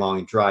for very long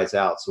and dries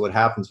out. So what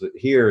happens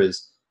here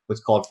is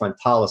what's called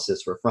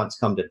frontalysis, where fronts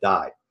come to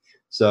die.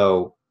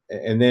 So,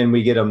 and then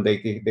we get them,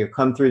 they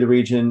come through the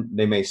region,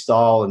 they may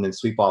stall and then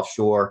sweep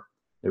offshore.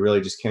 They're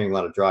really just carrying a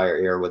lot of drier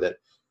air with it.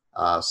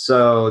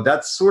 So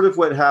that's sort of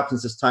what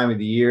happens this time of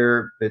the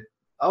year. But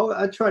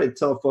I try to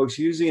tell folks,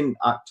 usually in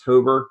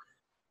October,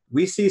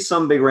 we see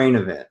some big rain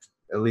event,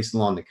 at least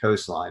along the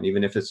coastline,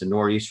 even if it's a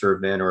nor'easter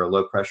event or a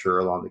low pressure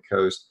along the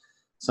coast,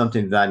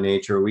 something of that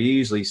nature. We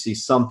usually see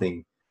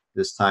something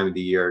this time of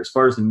the year. As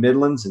far as the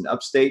Midlands and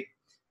upstate,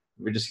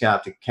 we're just going to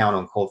have to count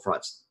on cold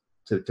fronts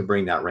to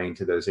bring that rain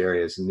to those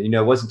areas. And,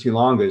 it wasn't too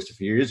long ago, just a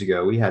few years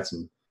ago, we had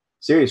some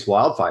serious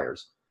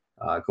wildfires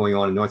going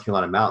on in North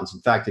Carolina mountains.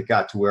 In fact, it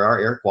got to where our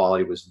air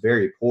quality was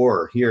very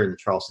poor here in the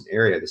Charleston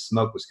area. The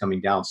smoke was coming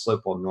down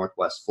slope on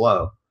northwest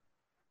flow,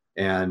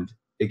 and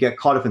it got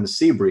caught up in the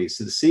sea breeze.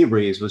 So the sea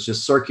breeze was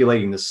just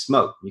circulating the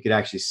smoke. You could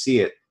actually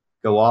see it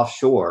go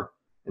offshore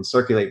and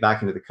circulate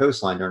back into the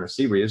coastline during a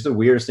sea breeze. It's the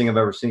weirdest thing I've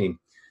ever seen.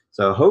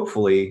 So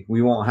hopefully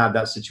we won't have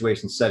that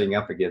situation setting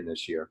up again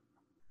this year.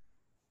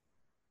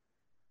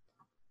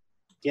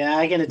 Yeah,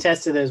 I can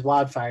attest to those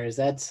wildfires.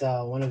 That's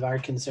one of our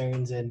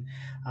concerns. And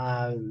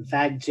in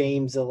fact,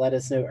 James let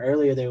us know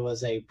earlier there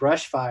was a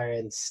brush fire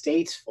in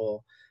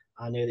Statesville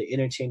near the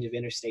interchange of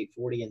Interstate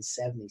 40 and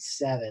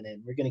 77.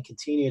 And we're going to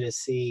continue to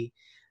see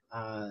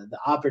the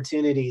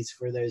opportunities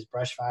for those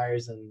brush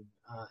fires and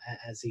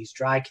as these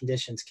dry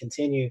conditions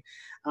continue.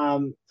 I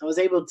was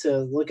able to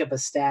look up a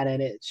stat,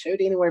 and it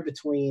showed anywhere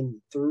between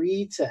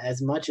 3 to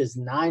as much as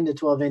 9 to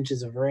 12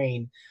 inches of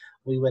rain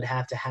we would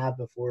have to have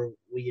before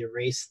we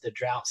erase the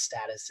drought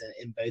status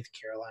in both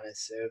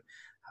Carolinas. So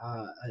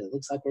it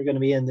looks like we're going to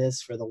be in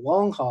this for the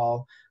long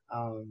haul.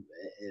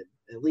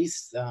 at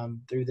least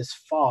through this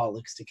fall,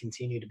 looks to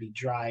continue to be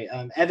dry.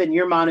 Evan,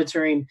 you're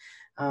monitoring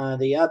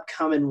the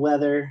upcoming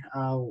weather.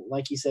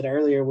 Like you said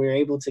earlier, we were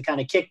able to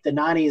kind of kick the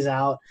 90s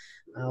out.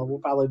 We'll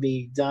probably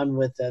be done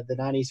with the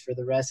 90s for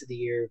the rest of the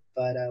year.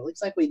 But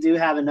looks like we do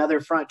have another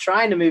front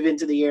trying to move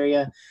into the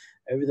area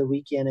over the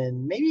weekend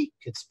and maybe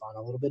could spawn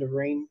a little bit of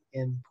rain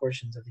in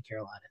portions of the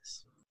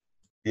Carolinas.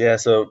 Yeah,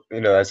 so,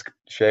 as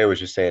Shay was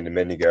just saying a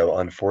minute ago,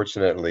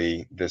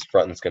 unfortunately, this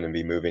front is going to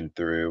be moving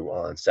through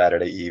on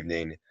Saturday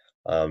evening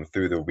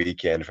through the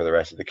weekend for the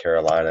rest of the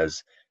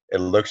Carolinas.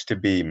 It looks to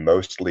be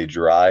mostly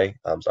dry.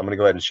 So I'm going to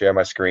go ahead and share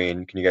my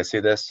screen. Can you guys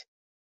see this?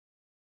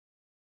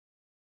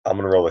 I'm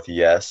going to roll with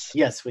yes.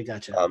 Yes, we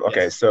got you.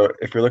 Okay, Yes. so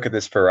if we look at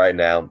this for right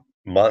now,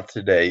 month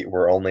to date,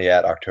 we're only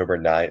at October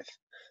 9th,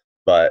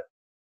 but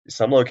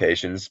some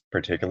locations,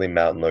 particularly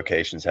mountain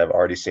locations, have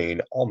already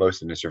seen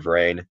almost an inch of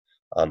rain.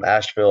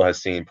 Asheville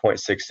has seen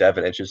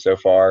 0.67 inches so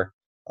far,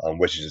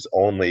 which is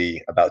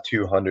only about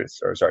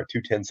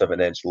 2/10 of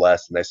an inch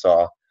less than they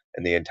saw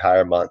in the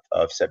entire month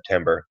of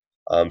September.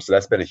 So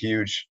that's been a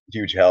huge,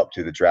 huge help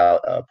to the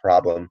drought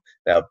problem.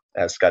 Now,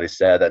 as Scotty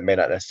said, that may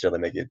not necessarily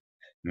make a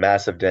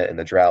massive dent in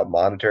the drought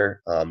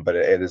monitor, but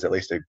it is at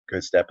least a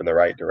good step in the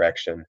right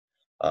direction.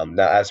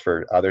 Now, as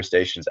for other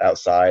stations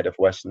outside of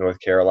Western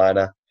North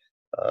Carolina,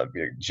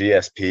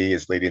 GSP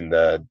is leading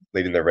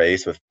the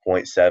race with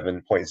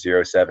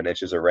 0.07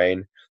 inches of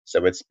rain.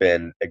 So it's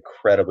been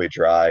incredibly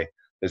dry.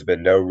 There's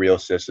been no real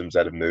systems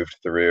that have moved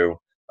through.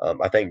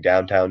 I think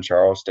downtown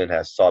Charleston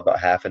saw about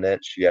half an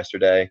inch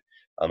yesterday.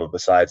 But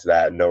besides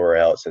that, nowhere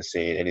else has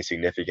seen any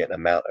significant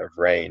amount of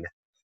rain.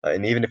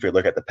 And even if we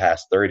look at the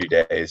past 30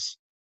 days,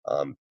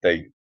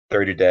 the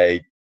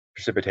 30-day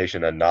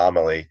precipitation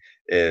anomaly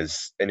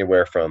is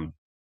anywhere from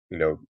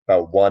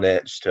about 1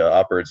 inch to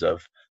upwards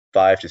of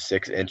 5 to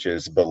 6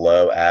 inches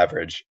below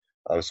average.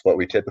 So what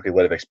we typically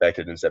would have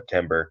expected in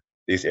September.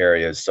 These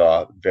areas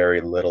saw very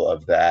little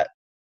of that.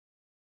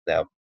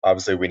 Now,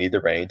 obviously, we need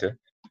the rain to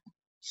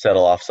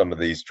settle off some of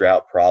these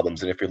drought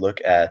problems. And if we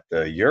look at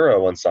the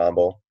Euro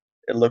ensemble,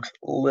 it looks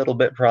a little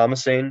bit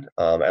promising,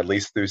 at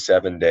least through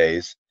 7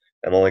 days.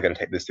 I'm only going to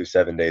take this through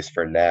 7 days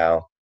for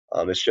now.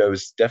 It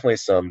shows definitely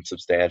some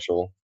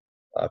substantial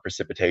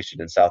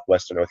precipitation in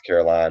southwestern North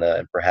Carolina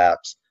and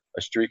perhaps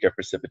a streak of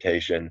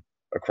precipitation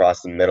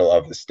across the middle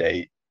of the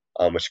state,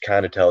 which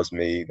kind of tells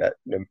me that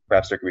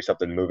perhaps there could be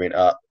something moving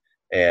up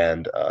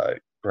and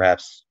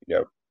perhaps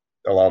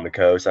along the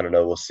coast. I don't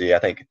know. We'll see. I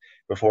think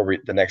before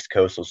the next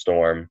coastal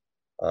storm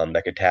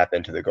that could tap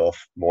into the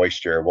Gulf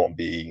moisture won't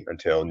be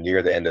until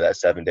near the end of that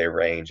 7-day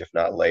range, if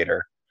not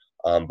later.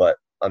 But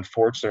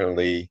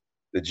unfortunately,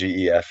 the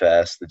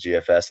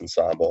GFS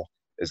ensemble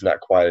is not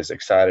quite as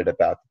excited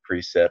about the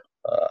precip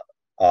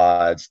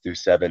odds through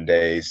 7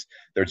 days.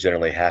 They're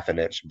generally half an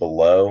inch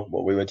below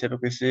what we would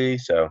typically see.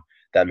 So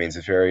that means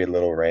very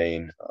little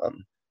rain.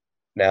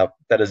 Now,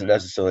 that doesn't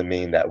necessarily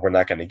mean that we're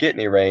not going to get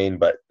any rain,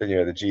 but the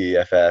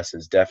GEFS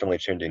is definitely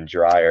trending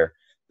drier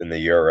than the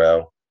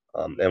Euro.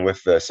 And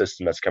with the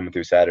system that's coming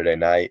through Saturday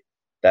night,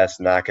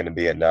 that's not going to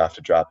be enough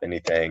to drop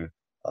anything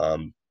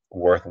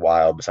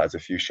worthwhile besides a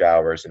few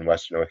showers in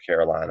Western North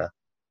Carolina.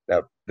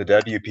 Now, the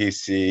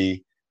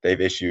WPC,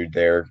 they've issued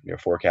their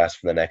forecast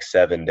for the next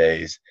 7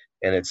 days,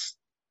 and it's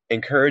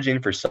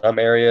encouraging for some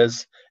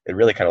areas. It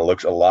really kind of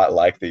looks a lot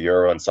like the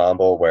Euro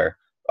ensemble, where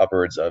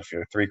upwards of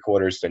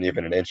 3/4 to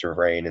even an inch of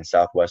rain in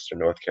southwestern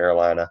North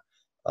Carolina,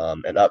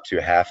 and up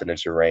to half an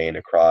inch of rain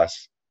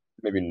across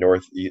maybe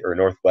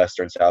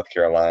northwestern South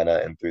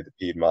Carolina and through the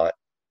Piedmont,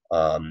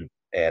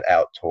 and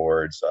out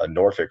towards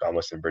Norfolk,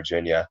 almost in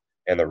Virginia,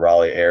 and the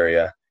Raleigh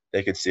area.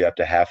 They could see up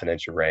to half an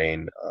inch of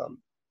rain.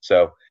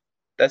 So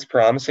that's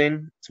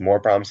promising. It's more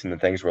promising than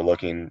things were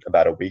looking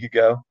about a week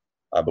ago,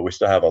 but we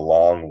still have a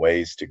long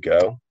ways to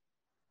go.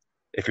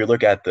 If you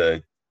look at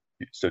the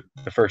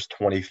first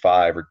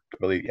 25,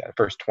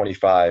 first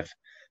 25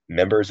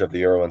 members of the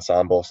Euro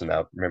ensemble. So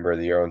now, remember,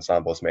 the Euro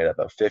ensemble is made up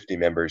of 50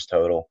 members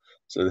total.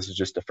 So this is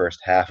just the first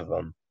half of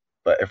them.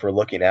 But if we're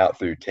looking out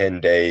through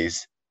 10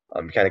 days,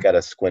 you kind of got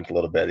to squint a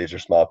little bit. These are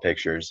small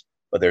pictures,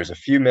 but there's a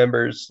few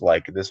members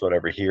like this one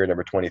over here,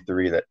 number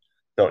 23, that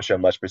don't show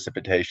much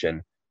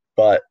precipitation.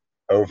 But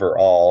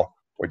overall,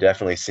 we're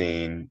definitely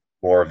seeing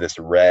more of this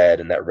red,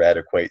 and that red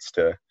equates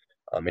to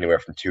anywhere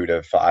from 2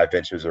 to 5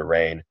 inches of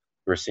rain.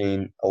 We're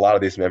seeing a lot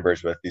of these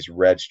members with these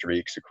red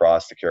streaks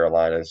across the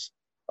Carolinas.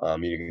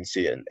 You can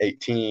see it in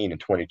 18 and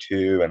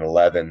 22 and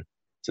 11.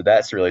 So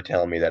that's really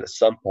telling me that at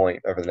some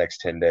point over the next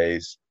 10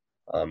 days,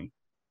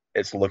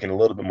 it's looking a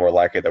little bit more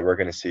likely that we're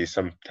going to see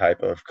some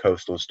type of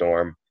coastal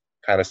storm,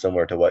 kind of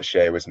similar to what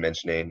Shay was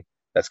mentioning,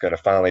 that's going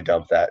to finally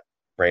dump that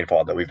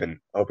rainfall that we've been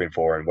hoping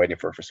for and waiting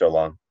for so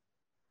long.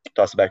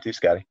 Toss it back to you,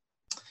 Scotty.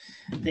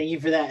 Thank you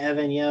for that,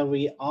 Evan. Yeah,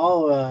 we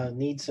all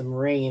need some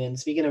rain. And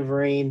speaking of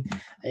rain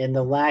and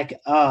the lack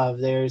of,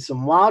 there's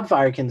some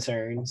wildfire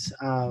concerns.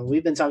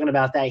 We've been talking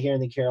about that here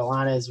in the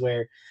Carolinas,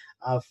 where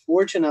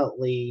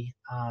fortunately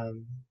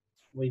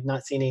we've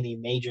not seen any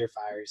major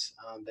fires,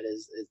 but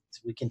as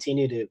we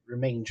continue to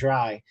remain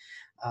dry,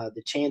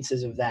 the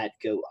chances of that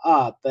go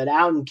up. But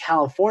out in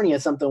California,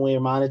 something we are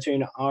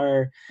monitoring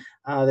are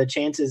the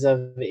chances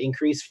of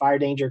increased fire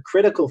danger,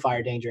 critical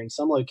fire danger in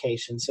some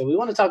locations. So we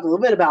want to talk a little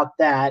bit about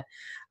that.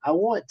 I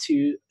want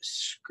to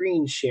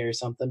screen share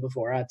something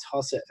before I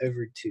toss it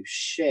over to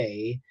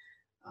Shay.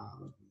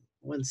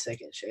 1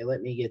 second, Shay.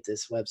 Let me get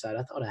this website.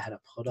 I thought I had it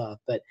pulled up,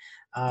 but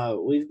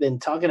we've been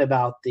talking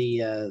about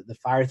the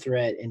fire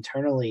threat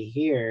internally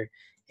here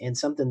and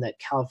something that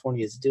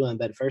California is doing.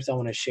 But first, I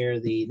want to share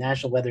the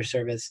National Weather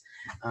Service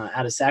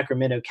out of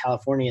Sacramento,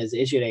 California, has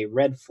issued a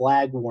red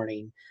flag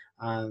warning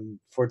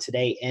for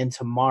today and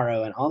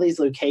tomorrow, and all these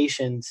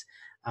locations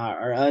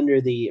are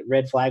under the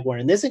red flag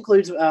warning. This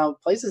includes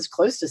places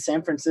close to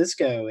San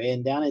Francisco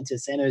and down into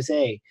San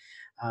Jose,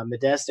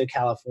 Modesto,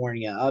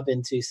 California, up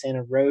into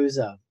Santa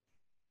Rosa,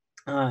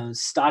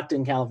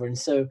 Stockton, California.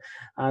 So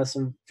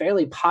some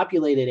fairly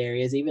populated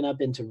areas, even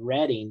up into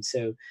Redding.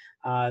 So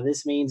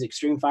this means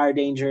extreme fire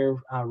danger,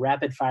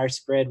 rapid fire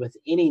spread with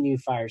any new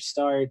fire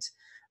starts,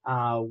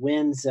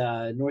 winds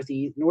north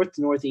to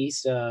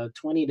northeast,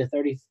 20 to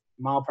 30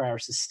 mile per hour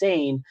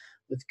sustained,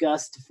 with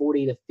gusts to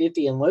 40 to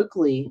 50, and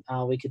locally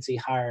we could see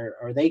higher,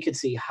 or they could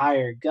see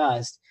higher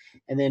gusts,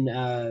 and then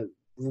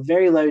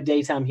very low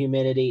daytime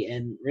humidity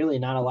and really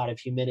not a lot of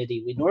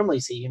humidity. We normally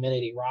see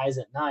humidity rise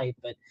at night,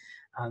 but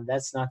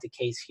that's not the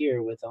case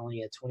here, with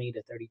only a 20 to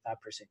 35%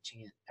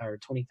 chance, or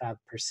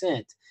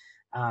 25%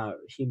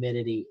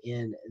 humidity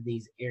in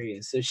these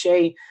areas. So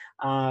Shay,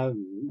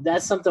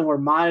 that's something we're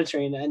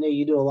monitoring. I know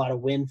you do a lot of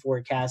wind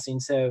forecasting,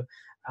 so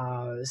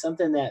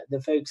something that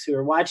the folks who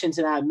are watching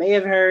tonight may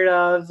have heard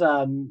of,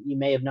 you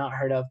may have not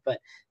heard of, but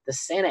the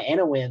Santa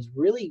Ana winds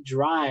really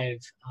drive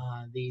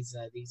these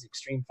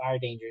extreme fire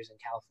dangers in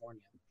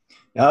California.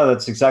 No,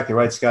 that's exactly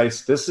right, Scotty.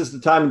 This is the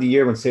time of the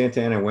year when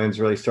Santa Ana winds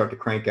really start to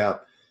crank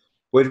up.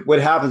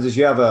 What happens is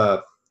you have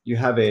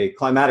a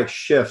climatic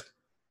shift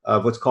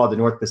of what's called the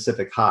North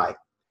Pacific High.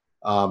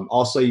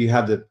 Also, you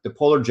have the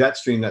polar jet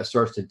stream that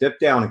starts to dip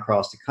down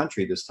across the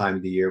country this time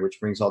of the year, which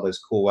brings all the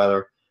cool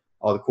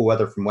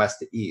weather from west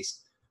to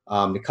east.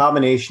 The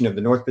combination of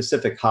the North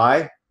Pacific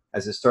High,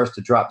 as it starts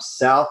to drop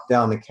south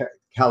down the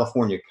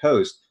California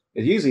coast,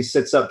 it usually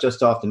sits up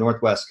just off the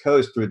northwest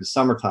coast through the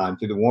summertime,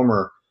 through the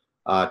warmer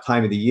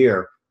time of the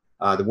year,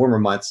 the warmer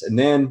months. And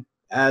then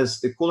as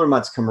the cooler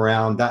months come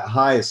around, that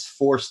high is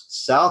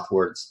forced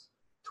southwards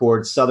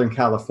towards Southern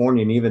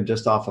California and even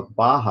just off of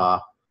Baja.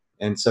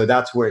 And so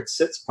that's where it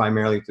sits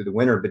primarily through the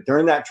winter. But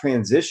during that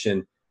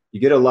transition, you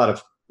get a lot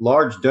of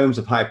large domes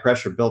of high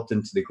pressure built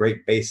into the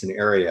Great Basin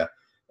area.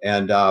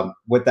 And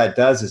what that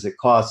does is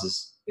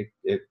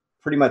it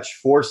pretty much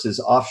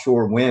forces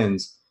offshore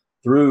winds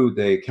through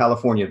the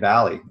California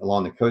Valley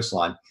along the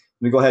coastline. Let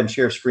me go ahead and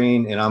share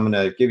screen, and I'm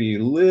going to give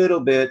you a little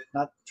bit,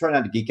 try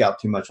not to geek out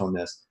too much on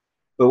this.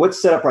 But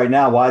what's set up right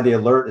now, why the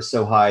alert is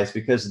so high, is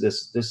because of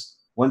this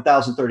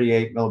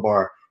 1,038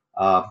 millibar.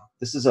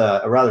 This is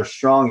a rather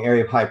strong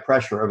area of high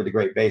pressure over the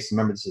Great Basin.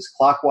 Remember, this is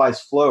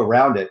clockwise flow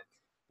around it.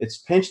 It's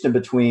pinched in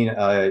between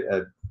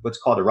what's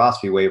called a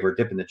Rossby wave, or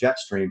dip in the jet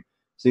stream.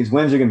 So these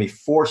winds are going to be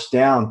forced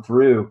down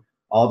through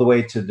all the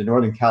way to the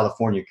Northern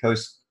California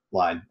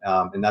coastline.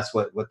 And that's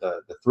what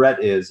the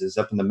threat is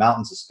up in the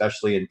mountains,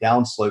 especially, and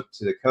downslope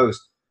to the coast.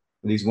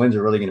 These winds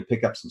are really going to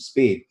pick up some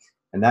speed.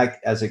 And that,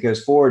 as it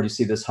goes forward, you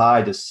see this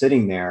high just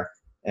sitting there.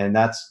 And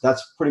that's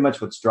pretty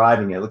much what's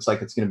driving it. It looks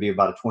like it's going to be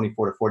about a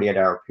 24 to 48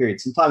 hour period.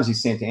 Sometimes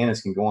these Santa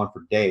Anas can go on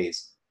for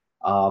days.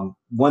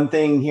 One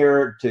thing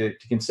here to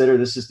consider,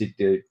 this is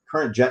the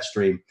current jet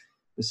stream.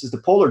 This is the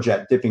polar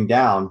jet dipping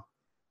down.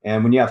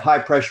 And when you have high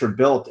pressure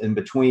built in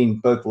between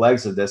both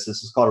legs of this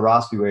is called a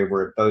Rossby wave,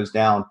 where it bows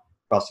down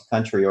across the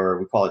country, or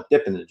we call it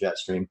dip in the jet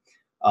stream.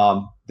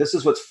 This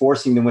is what's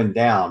forcing the wind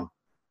down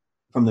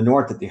from the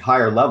north at the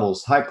higher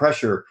levels. High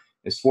pressure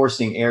is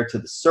forcing air to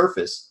the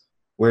surface,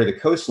 where the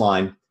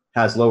coastline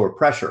has lower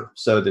pressure.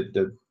 So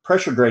the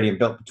pressure gradient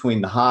built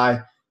between the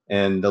high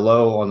and the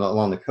low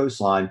along the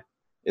coastline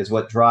is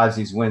what drives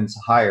these winds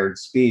higher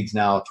speeds.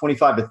 Now,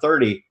 25 to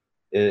 30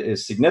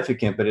 is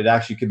significant, but it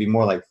actually could be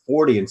more like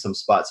 40 in some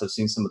spots. I've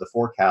seen some of the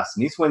forecasts,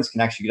 and these winds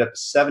can actually get up to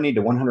 70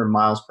 to 100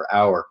 miles per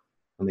hour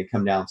when they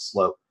come down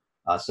slope.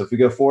 So if we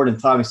go forward in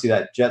time, we see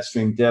that jet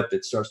stream dip.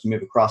 It starts to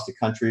move across the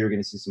country. We're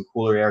going to see some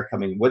cooler air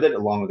coming with it,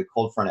 along with the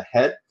cold front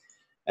ahead.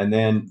 And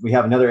then we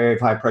have another area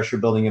of high pressure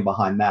building in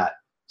behind that.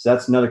 So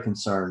that's another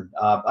concern.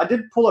 I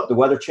did pull up the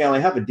Weather Channel. I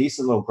have a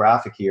decent little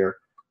graphic here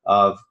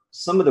of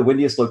some of the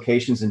windiest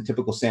locations in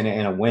typical Santa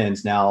Ana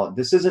winds. Now,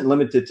 this isn't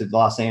limited to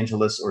Los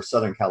Angeles or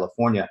Southern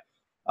California.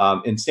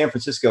 In San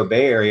Francisco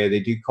Bay Area,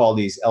 they do call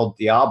these El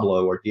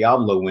Diablo or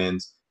Diablo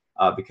winds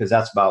because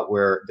that's about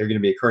where they're going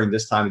to be occurring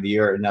this time of the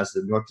year. And as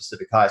the North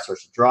Pacific High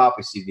starts to drop,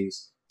 we see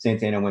these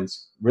Santa Ana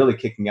winds really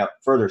kicking up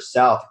further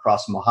south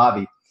across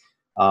Mojave.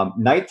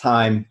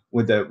 Nighttime,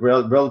 with the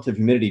relative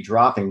humidity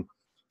dropping,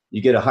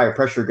 you get a higher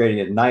pressure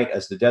gradient at night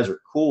as the desert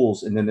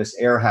cools, and then this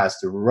air has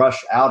to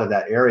rush out of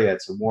that area.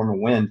 It's a warmer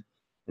wind,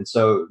 and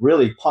so it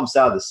really pumps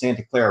out of the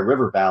Santa Clara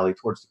River Valley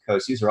towards the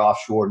coast. These are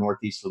offshore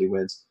northeasterly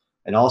winds.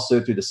 and also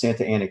through the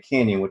Santa Ana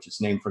Canyon, which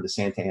is named for the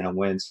Santa Ana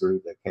winds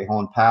through the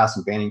Cajon Pass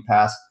and Banning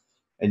Pass.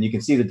 And you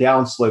can see the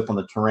downslope on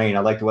the terrain. I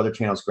like the Weather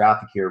Channel's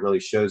graphic here. It really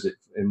shows it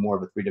in more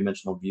of a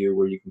three-dimensional view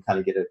where you can kind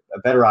of get a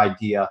better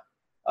idea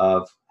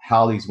of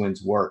how these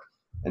winds work.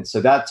 And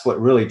so that's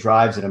what really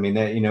drives it. I mean,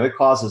 it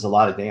causes a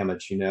lot of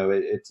damage.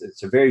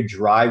 It's a very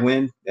dry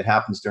wind. It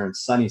happens during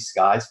sunny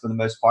skies for the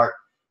most part.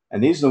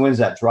 And these are the winds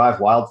that drive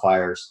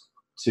wildfires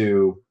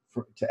to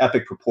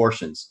epic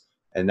proportions.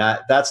 And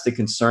that's the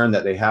concern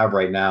that they have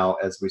right now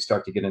as we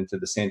start to get into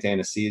the Santa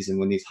Ana season.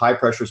 When these high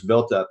pressures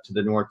built up to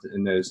the north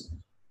in those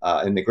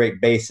in the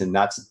Great Basin,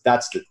 that's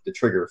the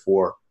trigger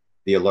for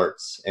the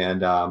alerts.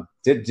 And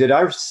did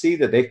I see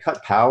that they've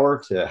cut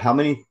power to how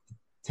many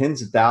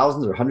tens of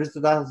thousands or hundreds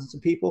of thousands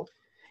of people?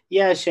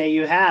 Yeah, Shay,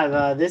 you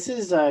have. This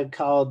is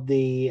called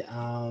the,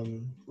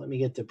 let me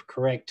get the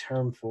correct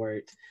term for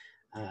it.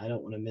 I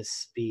don't want to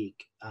misspeak.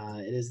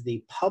 It is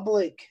the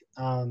public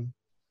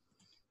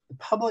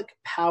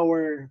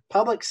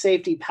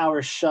safety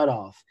power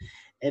shutoff.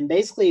 And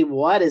basically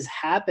what is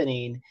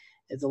happening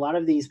is a lot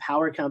of these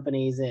power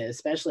companies,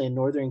 especially in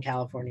Northern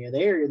California,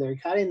 they're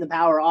cutting the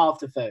power off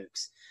to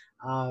folks.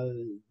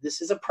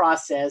 This is a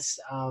process.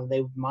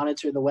 They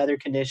monitor the weather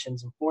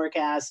conditions and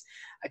forecasts.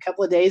 A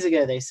couple of days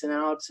ago, they sent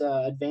out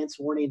advance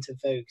warning to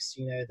folks.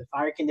 The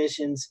fire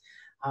conditions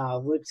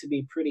look to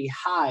be pretty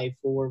high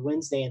for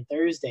Wednesday and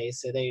Thursday.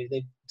 So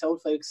they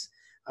told folks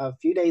a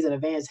few days in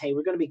advance, hey,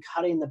 we're going to be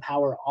cutting the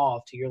power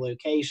off to your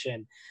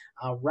location.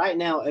 Right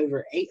now,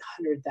 over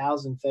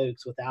 800,000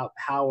 folks without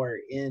power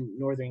in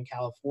Northern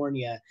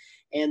California.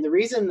 And the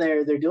reason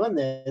they're doing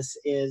this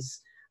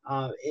is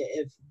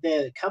if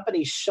the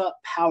companies shut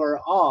power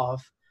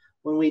off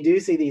when we do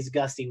see these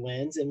gusty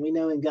winds, and we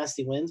know in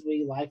gusty winds,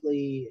 we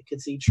likely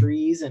could see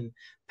trees and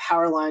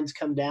power lines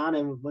come down.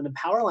 And when a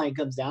power line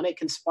comes down, it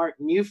can spark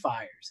new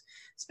fires,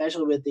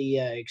 especially with the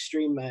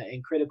extreme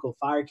and critical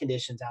fire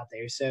conditions out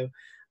there. So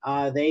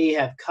they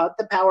have cut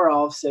the power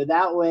off. So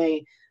that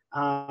way,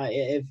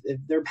 if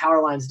their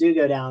power lines do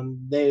go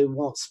down, they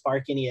won't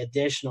spark any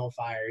additional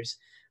fires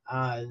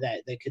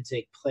that could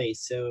take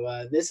place.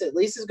 So this at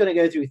least is going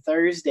to go through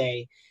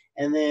Thursday.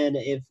 And then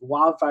if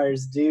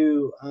wildfires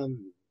do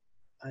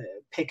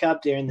pick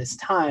up during this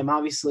time,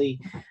 obviously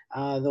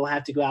they'll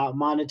have to go out and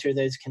monitor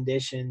those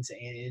conditions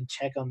and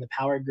check on the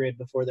power grid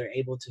before they're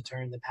able to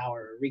turn the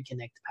power or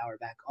reconnect the power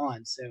back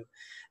on. So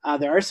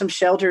there are some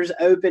shelters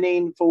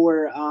opening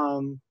for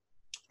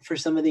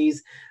some of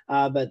these,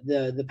 but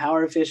the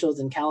power officials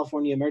in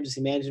California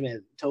Emergency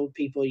Management told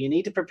people you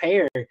need to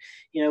prepare.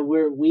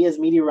 We as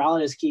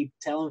meteorologists keep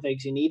telling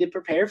folks you need to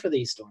prepare for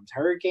these storms,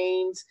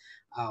 hurricanes,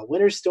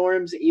 winter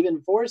storms,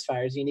 even forest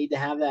fires. You need to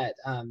have that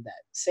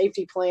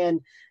safety plan,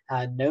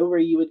 know where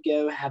you would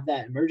go, have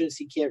that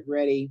emergency kit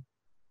ready,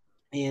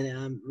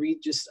 and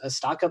just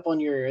stock up on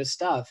your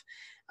stuff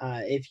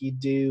if you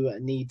do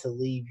need to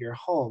leave your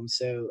home.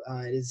 So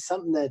it is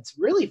something that's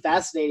really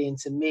fascinating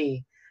to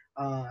me.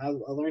 I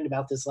learned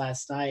about this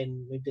last night,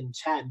 and we've been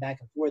chatting back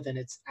and forth, and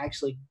it's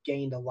actually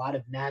gained a lot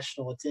of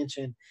national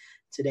attention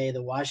today.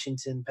 The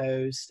Washington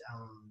Post,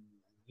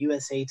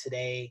 USA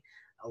Today,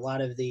 a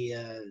lot of the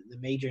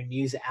major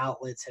news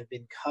outlets have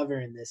been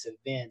covering this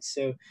event.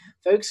 So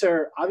folks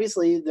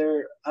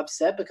they're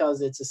upset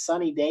because it's a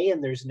sunny day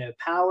and there's no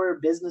power.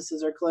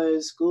 Businesses are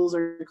closed, schools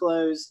are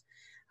closed.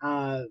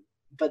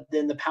 But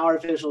then the power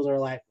officials are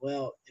like,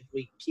 well, if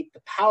we keep the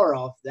power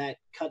off, that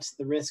cuts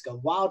the risk of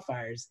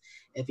wildfires.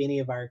 If any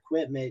of our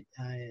equipment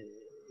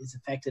is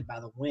affected by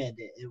the wind,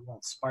 it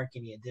won't spark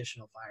any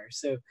additional fires.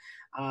 So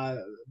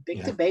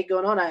big debate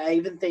going on. I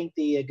even think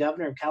the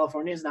governor of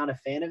California is not a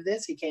fan of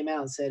this. He came out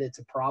and said it's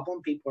a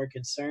problem. People are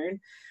concerned.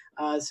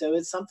 So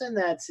it's something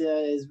that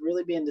is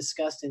really being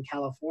discussed in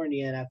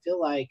California. And I feel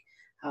like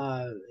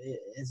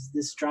as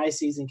this dry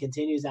season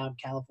continues out in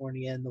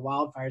California and the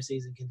wildfire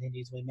season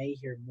continues, we may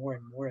hear more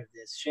and more of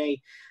this.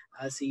 Shay,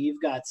 so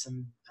you've got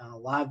some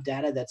live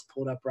data that's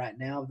pulled up right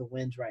now of the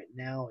winds right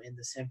now in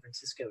the San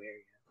Francisco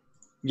area.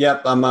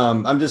 Yep,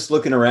 I'm just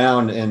looking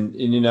around, and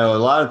a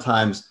lot of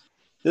times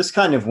this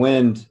kind of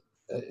wind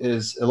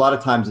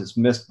it's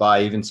missed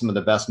by even some of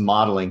the best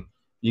modeling.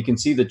 You can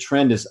see the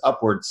trend is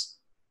upwards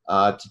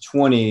to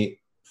 20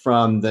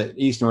 from the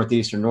east,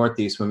 northeast, or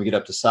northeast when we get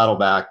up to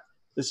Saddleback.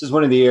 This is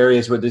one of the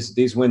areas where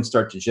these winds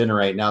start to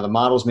generate. Now, the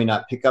models may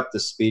not pick up the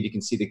speed. You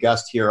can see the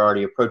gust here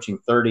already approaching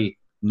 30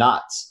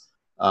 knots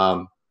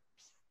up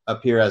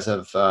here as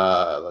of,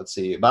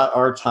 about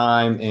our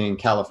time in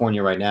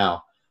California right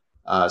now.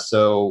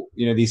 So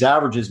these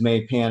averages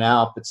may pan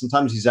out, but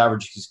sometimes these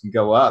averages can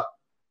go up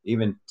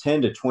even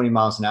 10 to 20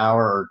 miles an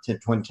hour or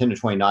 10 to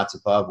 20 knots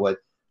above what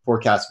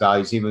forecast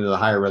values, even with the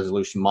higher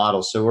resolution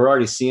models. So we're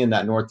already seeing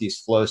that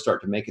northeast flow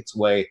start to make its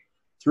way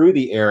through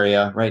the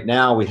area. Right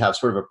now, we have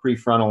sort of a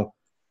prefrontal,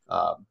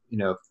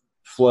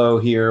 flow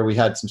here. We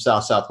had some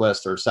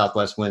southwest or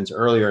southwest winds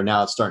earlier.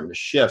 Now it's starting to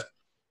shift,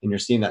 and you're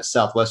seeing that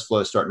southwest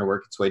flow starting to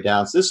work its way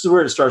down. So this is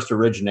where it starts to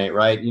originate,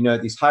 right?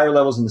 These higher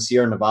levels in the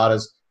Sierra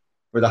Nevadas,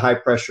 where the high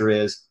pressure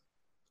is,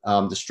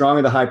 The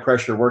stronger the high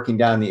pressure working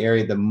down in the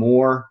area, the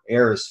more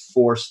air is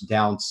forced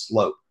down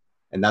slope.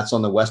 And that's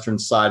on the western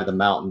side of the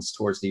mountains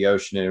towards the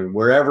ocean. And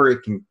wherever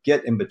it can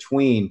get in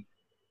between,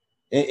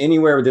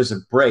 anywhere where there's a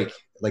break,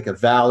 like a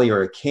valley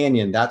or a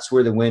canyon, that's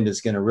where the wind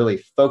is going to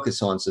really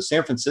focus on. So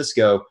San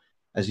Francisco,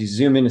 as you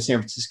zoom into San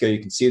Francisco, you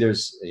can see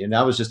there's, and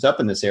I was just up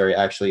in this area,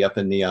 actually up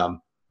in the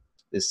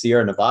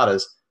Sierra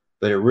Nevadas,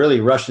 but it really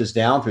rushes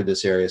down through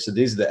this area. So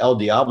these are the El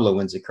Diablo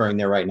winds occurring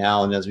there right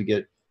now. And as we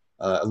get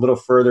a little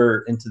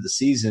further into the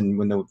season,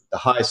 when the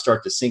highs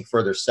start to sink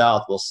further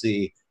south, we'll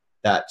see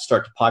that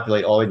start to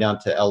populate all the way down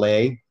to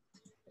LA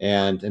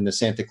and in the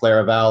Santa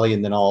Clara Valley,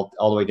 and then all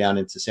the way down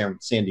into San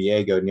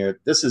Diego.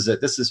 This is a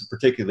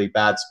particularly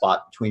bad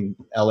spot between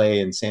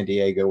LA and San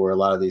Diego, where a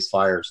lot of these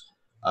fires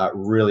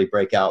really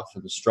break out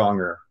from the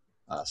stronger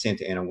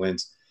Santa Ana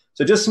winds.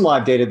 So just some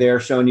live data there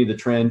showing you the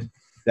trend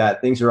that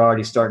things are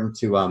already starting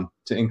to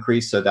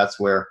increase. So that's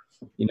where,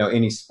 you know,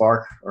 any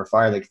spark or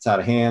fire that gets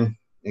out of hand,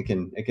 it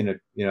can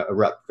you know,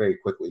 erupt very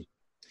quickly.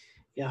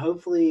 Yeah,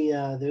 hopefully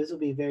those will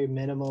be very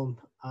minimal.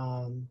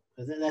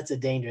 That's a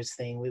dangerous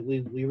thing.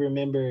 We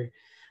remember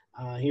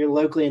here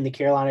locally in the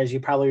Carolinas, you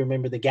probably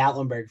remember the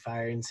Gatlinburg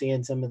fire and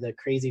seeing some of the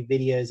crazy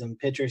videos and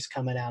pictures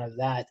coming out of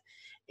that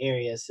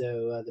area.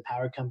 So the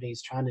power company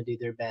is trying to do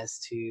their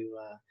best to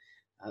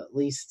at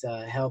least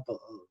help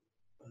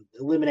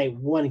eliminate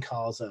one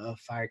cause of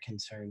fire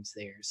concerns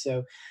there.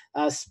 So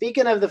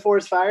speaking of the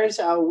forest fires,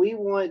 we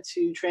want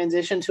to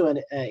transition to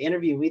an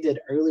interview we did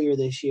earlier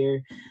this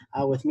year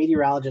with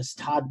meteorologist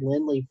Todd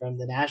Lindley from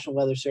the National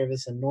Weather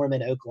Service in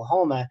Norman,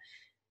 Oklahoma.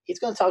 He's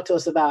going to talk to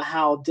us about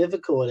how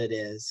difficult it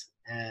is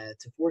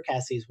to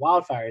forecast these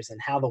wildfires and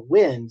how the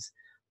winds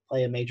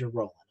play a major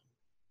role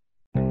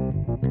in them.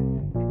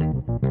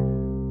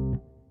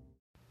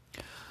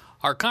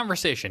 Our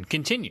conversation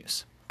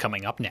continues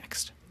coming up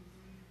next.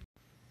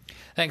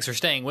 Thanks for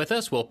staying with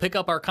us. We'll pick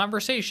up our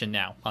conversation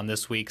now on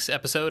this week's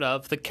episode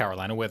of the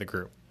Carolina Weather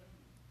Group.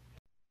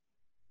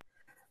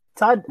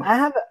 Todd,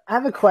 I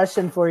have a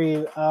question for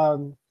you.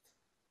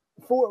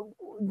 For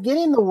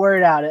getting the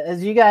word out,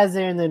 as you guys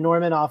are in the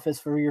Norman office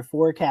for your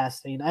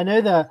forecasting, I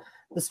know the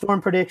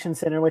Storm Prediction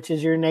Center, which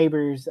is your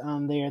neighbors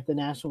there at the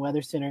National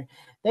Weather Center,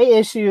 they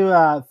issue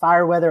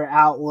fire weather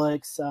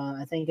outlooks,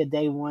 I think a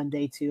day 1,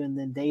 day 2, and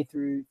then day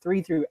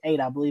 3 through 8,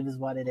 I believe is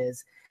what it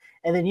is.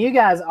 And then you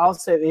guys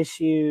also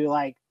issue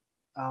like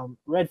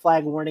red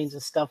flag warnings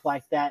and stuff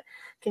like that.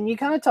 Can you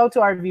kind of talk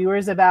to our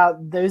viewers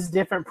about those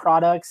different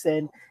products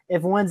and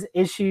if one's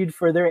issued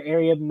for their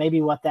area,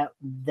 maybe what that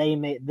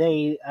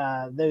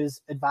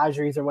those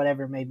advisories or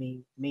whatever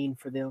may mean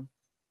for them?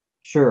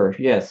 Sure.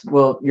 Yes.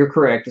 Well, you're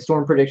correct. The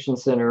Storm Prediction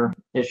Center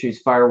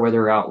issues fire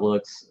weather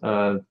outlooks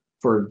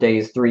for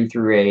days 3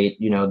 through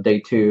 8. You know, day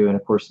 2 and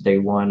of course day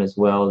 1 as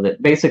well.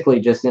 That basically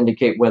just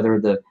indicate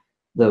whether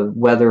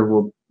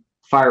the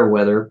fire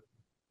weather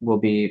will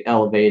be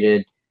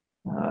elevated,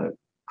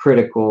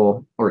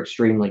 critical, or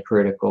extremely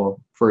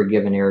critical for a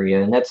given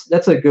area. And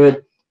that's a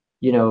good,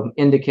 you know,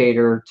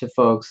 indicator to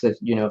folks that,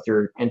 you know, if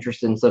they're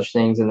interested in such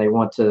things and they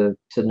want to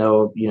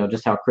know, you know,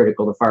 just how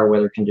critical the fire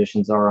weather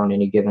conditions are on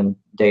any given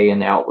day in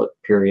the outlook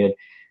period.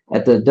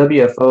 At the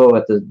WFO,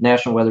 at the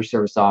National Weather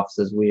Service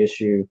offices, we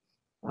issue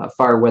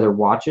fire weather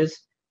watches,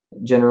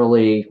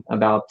 generally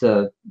about,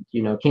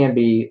 you know, can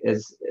be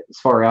as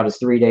far out as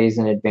 3 days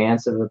in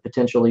advance of a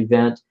potential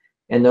event.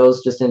 And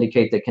those just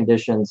indicate that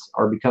conditions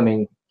are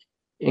becoming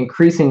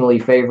increasingly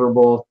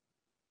favorable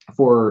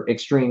for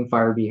extreme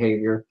fire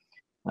behavior,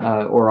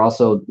 or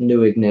also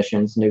new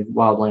ignitions, new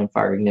wildland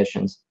fire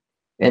ignitions.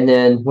 And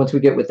then once we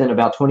get within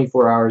about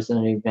 24 hours in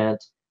an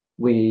event,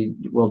 we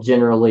will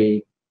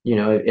generally, you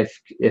know, if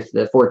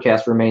the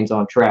forecast remains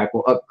on track,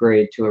 we'll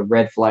upgrade to a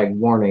red flag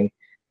warning.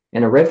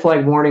 And a red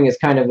flag warning is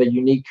kind of a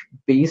unique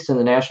beast in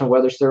the National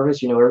Weather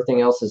Service. You know, everything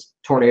else is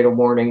tornado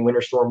warning,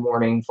 winter storm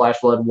warning, flash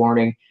flood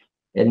warning,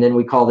 and then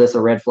we call this a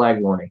red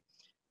flag warning.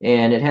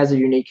 And it has a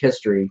unique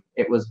history.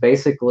 It was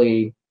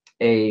basically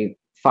a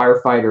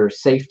firefighter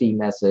safety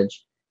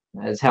message,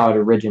 is how it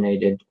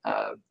originated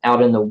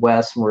out in the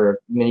West, where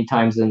many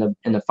times in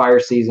the fire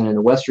season in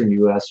the Western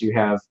U.S. you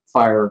have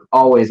fire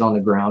always on the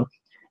ground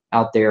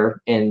out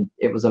there, and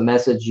it was a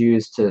message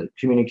used to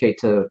communicate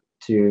to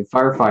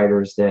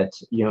firefighters that,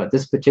 you know, at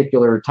this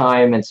particular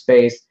time and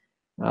space,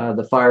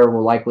 the fire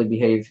will likely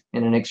behave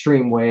in an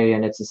extreme way,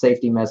 and it's a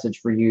safety message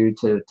for you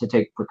to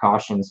take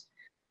precautions.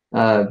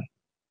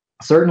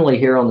 Certainly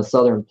here on the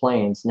Southern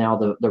Plains, now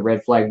the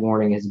red flag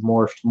warning has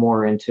morphed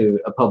more into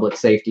a public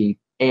safety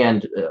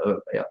and,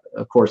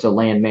 of course, a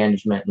land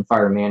management and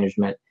fire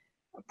management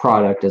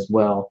product as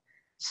well.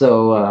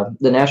 So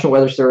the National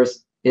Weather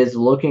Service is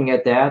looking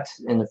at that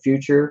in the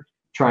future,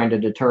 trying to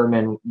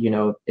determine, you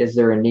know, is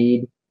there a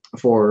need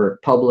for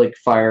public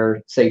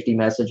fire safety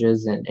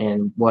messages,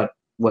 and what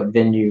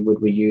venue would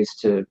we use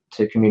to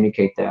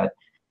communicate that.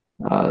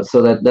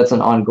 So that's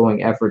an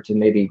ongoing effort to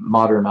maybe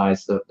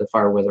modernize the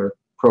fire weather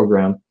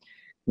program.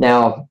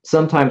 Now,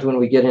 sometimes when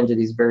we get into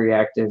these very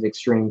active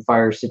extreme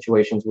fire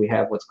situations, we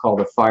have what's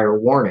called a fire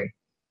warning.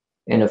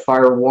 And a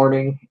fire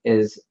warning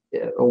is,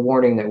 a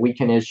warning that we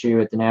can issue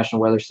at the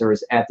National Weather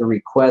Service at the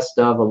request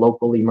of a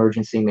local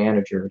emergency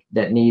manager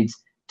that needs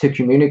to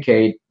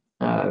communicate,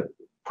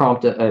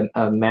 prompt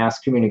a mass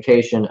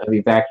communication of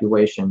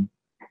evacuation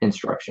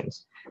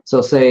instructions.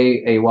 So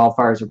say a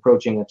wildfire is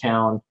approaching a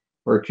town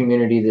or a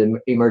community, the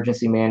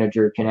emergency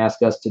manager can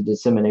ask us to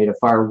disseminate a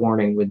fire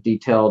warning with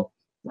detailed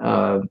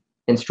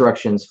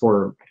instructions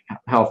for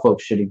how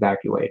folks should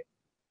evacuate.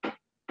 I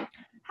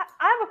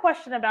have a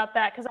question about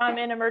that because I'm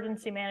in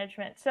emergency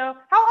management. So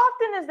how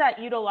often is that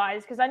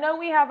utilized? Because I know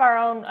we have our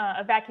own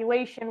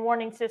evacuation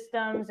warning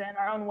systems and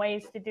our own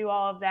ways to do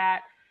all of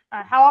that.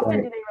 How often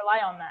do they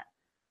rely on that?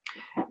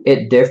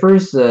 It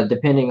differs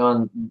depending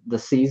on the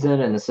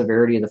season and the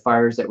severity of the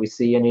fires that we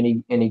see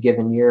in any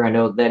given year. I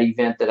know that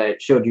event that I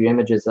showed you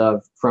images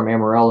of from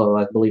Amarillo,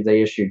 I believe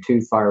they issued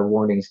 2 fire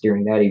warnings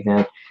during that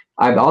event.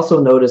 I've also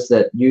noticed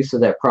that use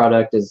of that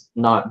product is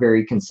not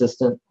very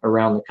consistent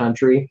around the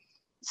country.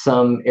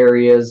 Some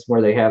areas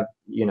where they have,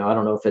 I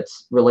don't know if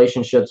it's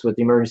relationships with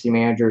the emergency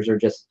managers or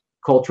just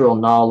cultural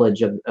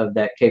knowledge of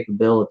that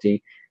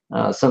capability.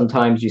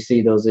 Sometimes you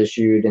see those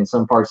issued in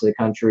some parts of the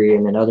country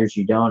and in others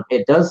you don't.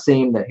 It does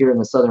seem that here in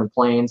the Southern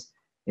Plains,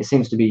 it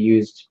seems to be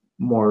used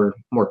more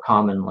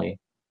commonly.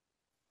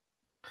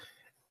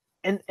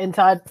 And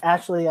Todd,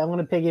 Ashley, I'm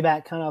going to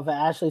piggyback kind of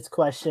Ashley's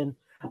question.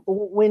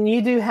 When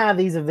you do have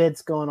these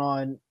events going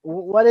on,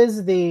 what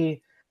is the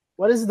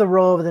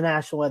role of the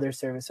National Weather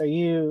Service? Are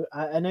you?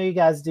 I know you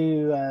guys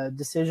do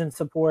decision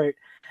support.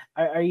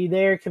 Are you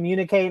there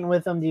communicating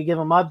with them? Do you give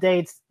them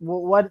updates?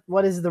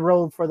 What is the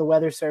role for the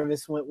Weather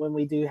Service when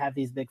we do have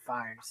these big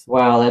fires?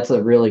 Wow, that's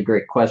a really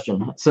great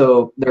question.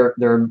 So there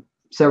are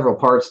several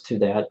parts to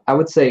that. I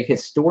would say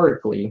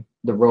historically,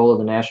 the role of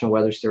the National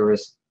Weather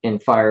Service in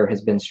fire has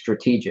been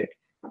strategic.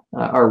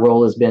 Our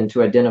role has been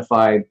to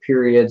identify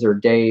periods or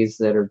days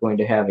that are going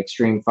to have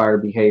extreme fire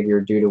behavior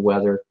due to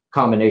weather,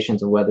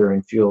 combinations of weather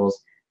and fuels,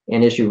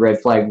 and issue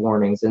red flag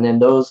warnings. And then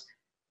those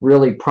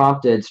really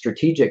prompted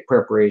strategic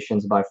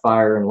preparations by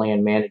fire and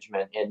land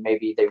management. And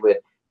maybe they would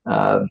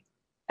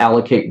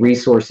allocate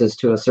resources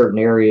to a certain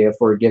area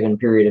for a given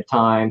period of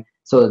time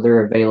so that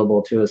they're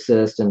available to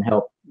assist and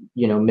help,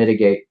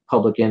 mitigate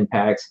public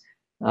impacts.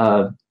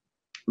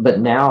 But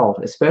now,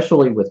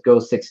 especially with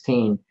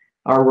GO16,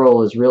 our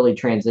role is really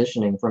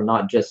transitioning from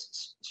not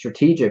just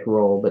strategic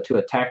role, but to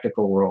a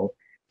tactical role.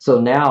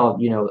 So now,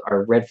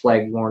 our red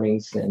flag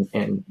warnings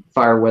and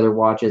fire weather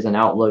watches and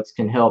outlooks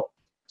can help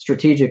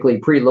strategically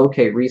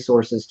pre-locate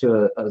resources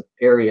to an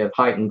area of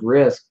heightened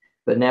risk.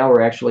 But now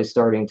we're actually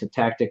starting to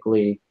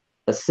tactically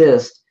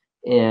assist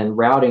in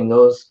routing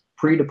those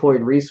pre-deployed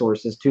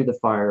resources to the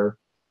fire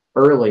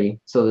early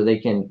so that they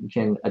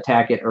can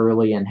attack it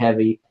early and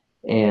heavy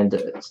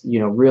and,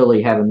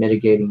 really have a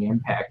mitigating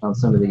impact on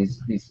some of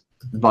these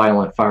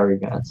violent fire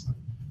events.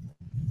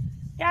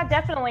 Yeah,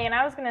 definitely. And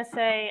I was going to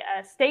say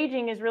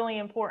staging is really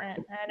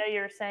important. I know you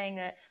were saying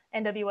that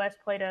NWS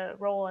played a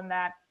role in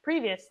that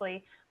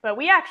previously, but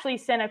we actually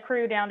sent a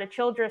crew down to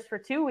Childress for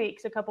 2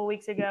 weeks a couple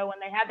weeks ago when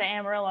they had the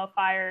Amarillo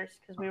fires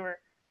because we were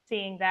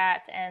seeing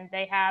that, and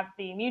they have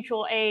the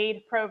mutual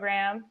aid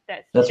program.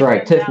 That's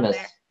right, TIFMAS.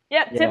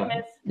 Yep, yeah.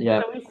 TIFMAS.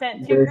 Yeah. So we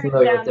sent 2 crews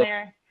down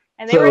there.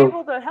 And they were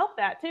able to help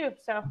that too.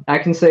 So I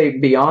can say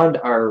beyond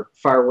our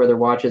fire weather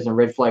watches and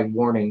red flag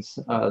warnings,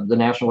 the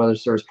National Weather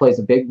Service plays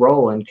a big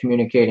role in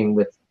communicating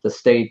with the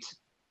state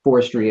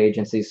forestry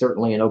agencies,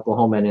 certainly in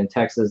Oklahoma and in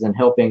Texas, and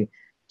helping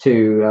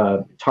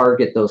to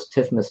target those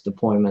TIFMAS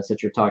deployments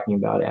that you're talking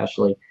about,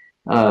 Ashley.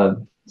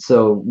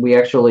 So we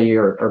actually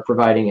are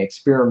providing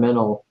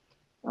experimental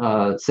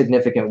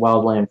significant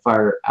wildland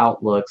fire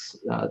outlooks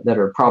that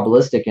are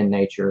probabilistic in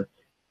nature,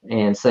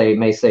 and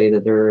may say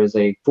that there is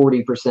a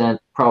 40%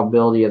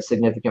 probability of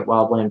significant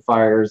wildland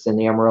fires in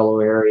the Amarillo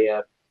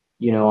area,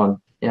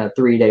 on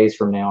 3 days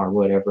from now or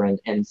whatever.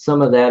 And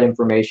some of that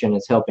information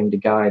is helping to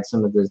guide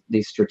some of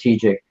these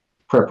strategic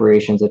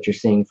preparations that you're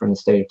seeing from the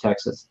state of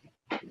Texas.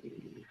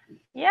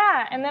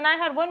 Yeah, and then I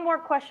had one more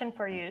question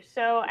for you.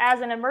 So as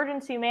an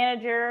emergency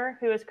manager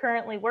who is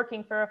currently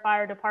working for a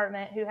fire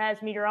department who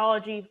has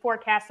meteorology,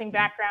 forecasting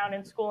background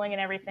and schooling and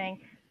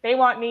everything, they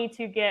want me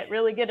to get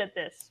really good at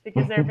this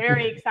because they're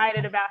very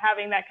excited about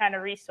having that kind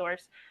of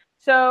resource.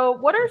 So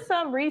what are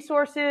some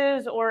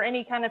resources or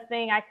any kind of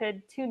thing I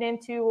could tune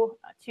into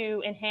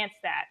to enhance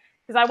that?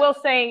 Because I will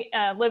say,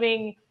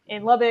 living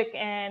in Lubbock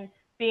and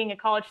being a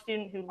college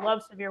student who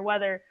loves severe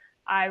weather,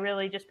 I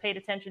really just paid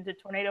attention to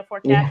tornado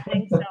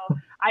forecasting. So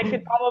I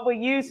could probably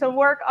use some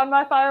work on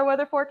my fire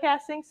weather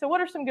forecasting. So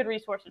what are some good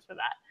resources for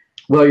that?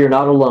 Well, you're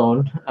not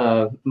alone.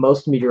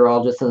 Most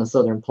meteorologists in the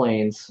Southern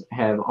Plains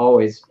have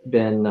always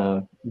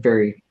been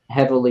very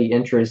heavily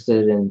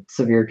interested in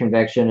severe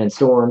convection and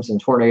storms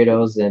and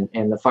tornadoes and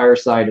the fire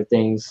side of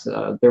things.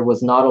 There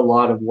was not a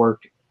lot of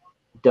work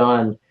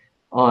done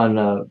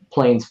on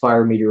plains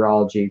fire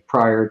meteorology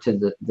prior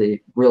to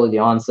the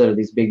onset of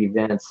these big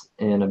events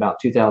in about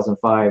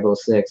 2005,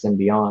 06 and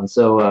beyond.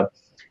 So,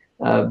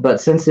 but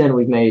since then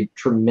we've made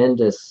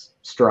tremendous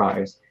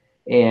strides.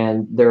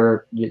 And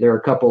there are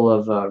a couple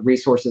of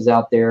resources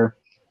out there.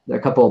 a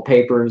couple of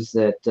papers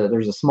that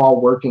there's a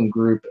small working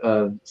group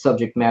of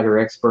subject matter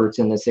experts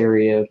in this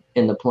area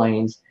in the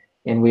plains,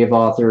 and we have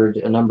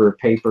authored a number of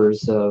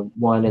papers,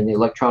 one in the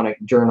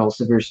electronic journal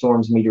Severe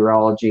Storms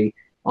Meteorology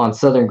on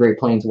southern Great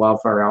Plains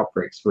wildfire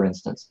outbreaks, for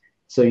instance.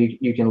 So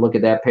you can look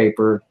at that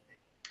paper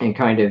and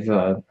kind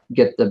of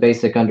get the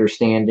basic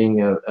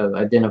understanding of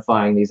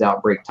identifying these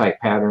outbreak type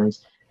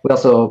patterns. We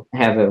also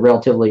have a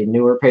relatively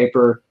newer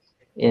paper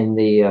in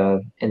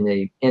the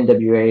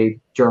NWA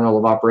Journal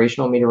of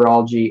Operational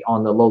Meteorology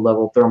on the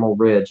low-level thermal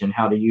ridge and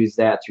how to use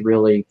that to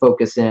really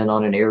focus in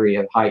on an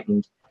area of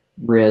heightened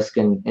risk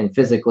and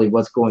physically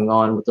what's going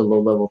on with the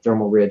low-level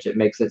thermal ridge that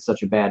makes it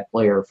such a bad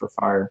player for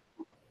fire.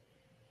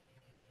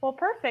 Well,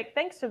 perfect.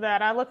 Thanks for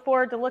that. I look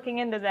forward to looking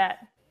into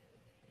that.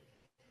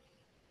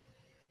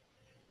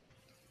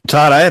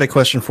 Todd, I had a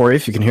question for you,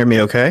 if you can hear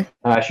me okay.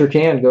 I sure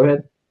can. Go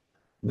ahead.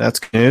 That's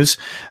good news.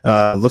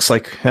 Looks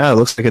like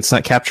it's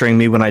not capturing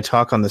me when I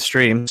talk on the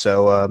stream,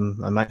 so I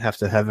might have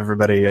to have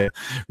everybody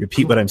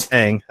repeat what I'm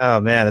saying. Oh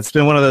man, it's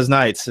been one of those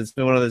nights. It's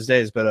been one of those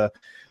days. But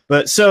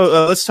let's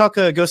talk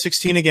Go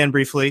 16 again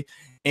briefly,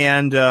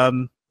 and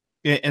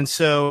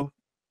so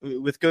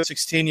with Go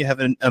 16 you have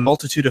a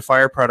multitude of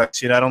fire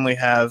products. You not only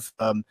have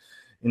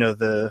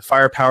the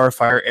firepower,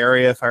 fire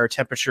area, fire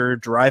temperature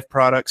derived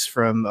products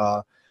from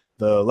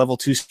the level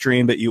 2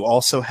 stream, but you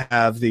also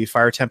have the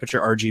fire temperature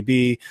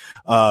RGB.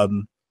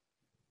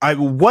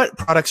 What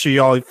products are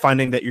you all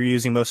finding that you're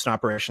using most in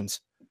operations?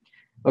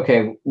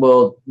 Okay,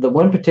 well, the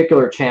one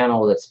particular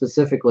channel that's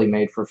specifically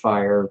made for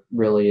fire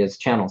really is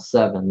channel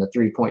 7, the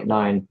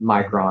 3.9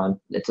 micron.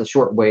 It's a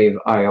shortwave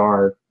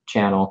IR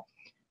channel,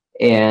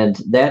 and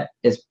that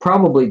is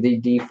probably the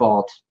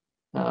default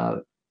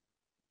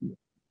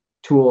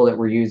tool that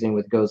we're using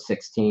with Go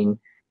 16.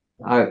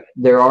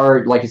 There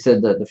are, like you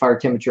said, the fire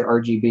temperature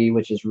RGB,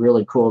 which is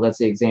really cool. That's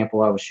the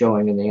example I was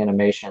showing in the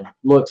animation.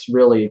 Looks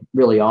really,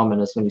 really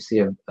ominous when you see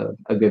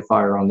a good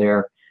fire on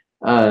there.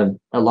 A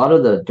lot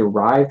of the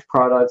derived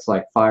products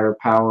like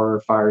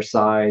firepower, fire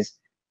size,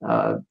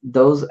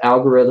 those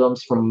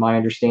algorithms, from my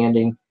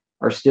understanding,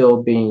 are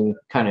still being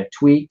kind of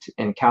tweaked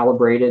and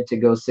calibrated to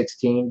Go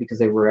 16 because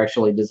they were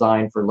actually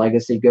designed for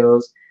legacy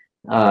Goes.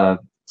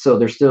 So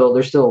they're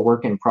still a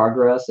work in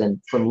progress.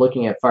 And from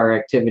looking at fire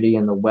activity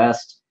in the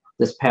West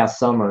this past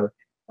summer,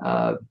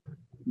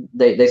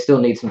 they still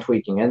need some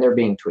tweaking, and they're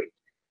being tweaked.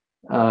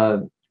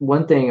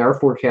 One thing our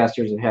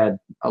forecasters have had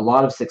a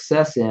lot of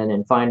success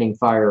in finding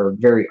fire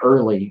very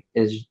early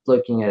is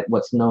looking at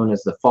what's known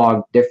as the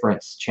fog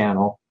difference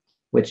channel,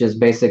 which is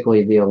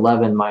basically the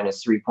 11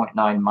 minus 3.9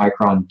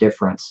 micron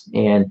difference.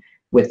 And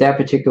with that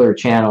particular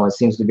channel, it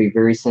seems to be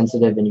very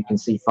sensitive, and you can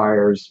see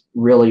fires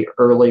really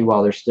early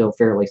while they're still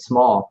fairly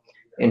small.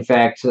 In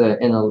fact,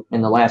 in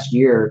the last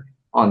year,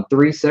 on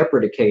 3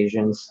 separate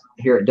occasions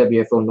here at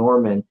WFO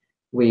Norman,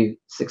 we've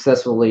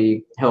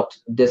successfully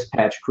helped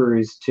dispatch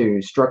crews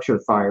to structure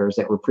fires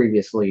that were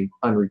previously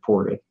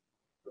unreported.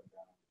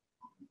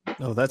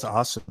 Oh, that's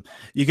awesome.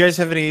 You guys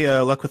have any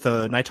luck with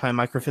the nighttime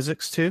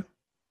microphysics too?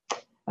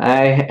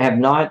 I have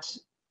not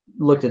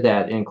looked at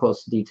that in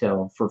close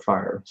detail for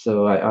fire,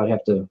 so I would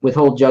have to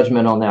withhold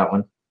judgment on that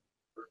one.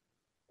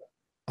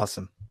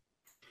 Awesome.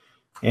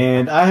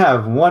 And I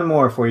have one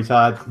more for you,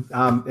 Todd.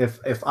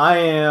 If I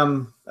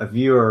am a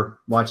viewer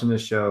watching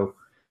this show,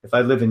 if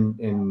I live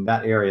in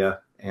that area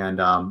and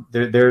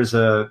there's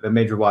a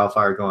major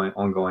wildfire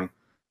ongoing,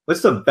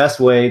 what's the best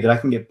way that I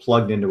can get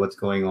plugged into what's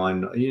going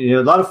on?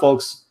 A lot of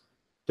folks,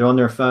 they're on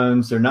their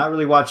phones. They're not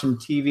really watching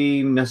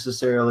TV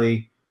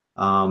necessarily.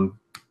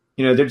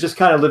 They're just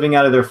kind of living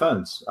out of their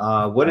phones.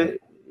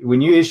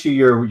 When you issue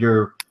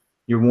your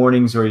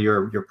warnings or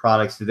your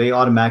products, do they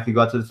automatically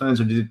go out to the phones,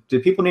 or do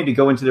people need to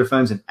go into their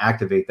phones and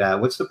activate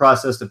that? What's the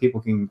process that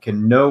people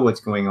can know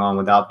what's going on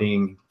without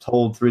being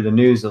told through the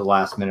news at the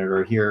last minute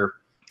or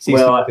see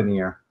smoke in the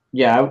air?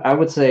 Yeah, I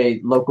would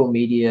say local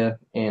media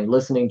and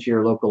listening to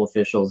your local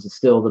officials is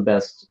still the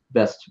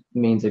best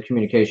means of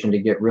communication to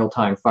get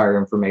real-time fire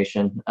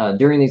information.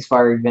 During these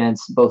fire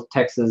events, both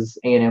Texas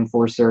A&M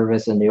Forest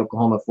Service and the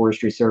Oklahoma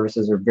Forestry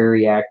Services are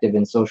very active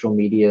in social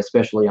media,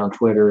 especially on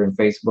Twitter and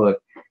Facebook.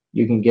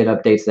 You can get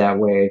updates that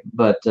way,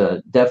 but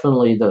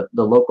definitely the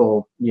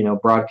local,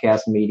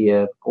 broadcast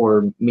media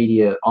or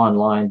media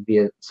online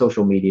via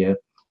social media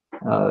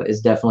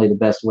is definitely the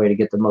best way to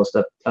get the most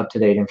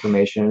up-to-date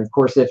information. And of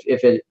course, if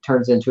it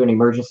turns into an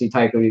emergency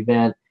type of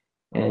event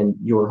and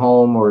your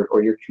home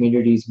or your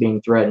community is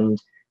being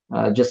threatened,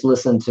 just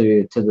listen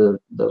to the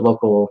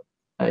local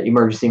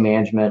emergency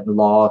management and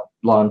law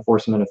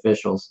enforcement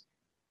officials.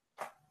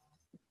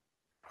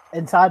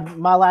 And Todd,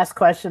 my last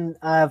question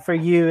for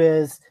you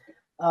is,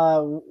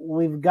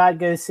 we've got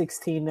Go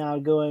 16 now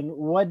going.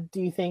 What do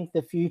you think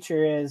the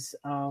future is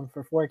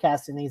for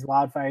forecasting these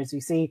wildfires? Do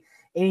you see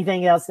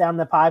anything else down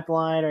the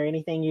pipeline, or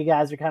anything you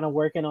guys are kind of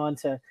working on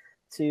to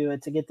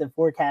get the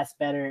forecast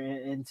better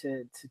and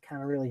to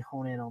kind of really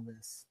hone in on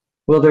this?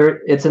 Well,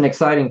 it's an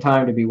exciting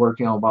time to be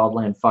working on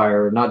wildland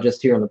fire, not just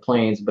here in the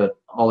plains, but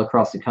all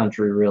across the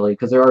country, really,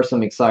 because there are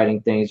some exciting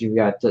things. You've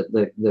got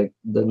the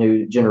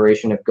new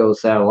generation of GO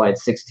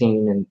satellites,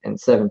 16 and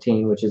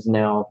 17, which has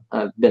now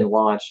been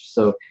launched.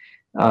 So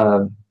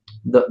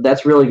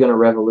that's really going to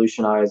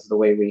revolutionize the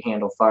way we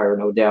handle fire,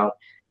 no doubt.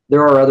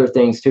 There are other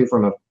things too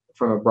from a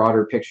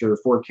broader picture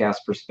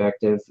forecast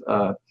perspective.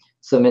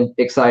 Some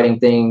exciting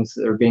things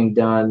that are being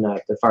done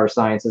at the Fire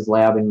Sciences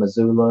Lab in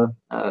Missoula.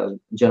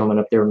 Gentleman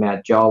up there,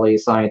 Matt Jolly,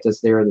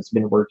 scientist there, that's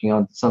been working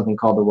on something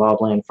called the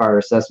Wildland Fire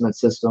Assessment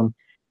System.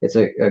 It's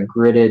a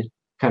gridded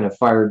kind of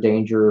fire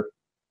danger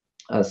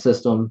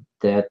system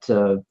that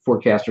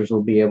forecasters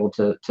will be able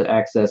to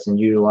access and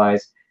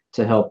utilize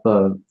to help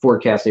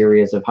forecast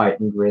areas of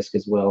heightened risk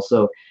as well.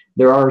 So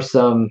there are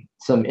some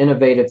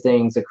innovative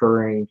things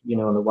occurring, in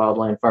the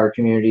wildland fire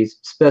communities,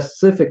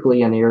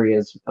 specifically in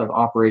areas of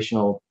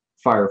operational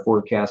fire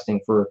forecasting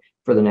for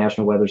the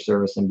National Weather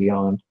Service and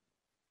beyond.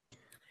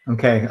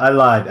 Okay, I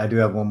lied. I do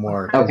have one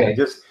more. Okay.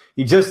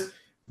 You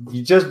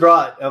just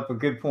brought up a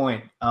good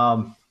point.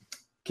 Can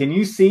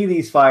you see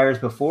these fires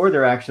before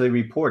they're actually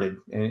reported,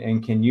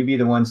 and can you be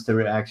the ones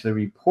to actually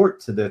report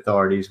to the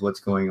authorities what's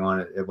going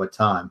on at what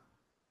time?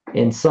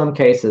 In some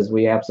cases,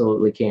 we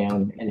absolutely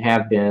can and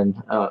have been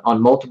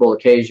on multiple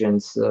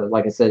occasions.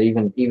 Like I said,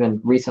 even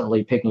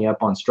recently picking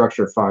up on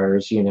structure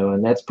fires,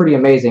 and that's pretty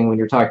amazing when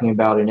you're talking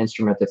about an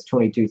instrument that's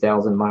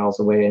 22,000 miles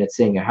away and it's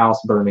seeing a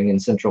house burning in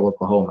central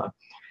Oklahoma.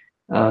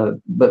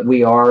 But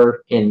we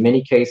are, in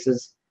many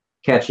cases,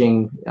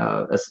 catching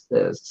a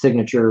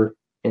signature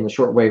in the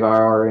shortwave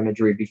IR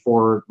imagery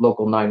before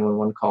local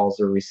 911 calls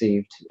are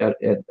received at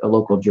a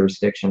local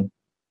jurisdiction.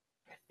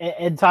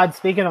 And Todd,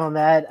 speaking on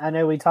that, I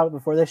know we talked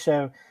before this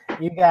show.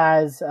 You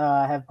guys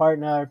have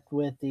partnered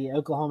with the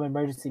Oklahoma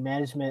Emergency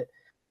Management.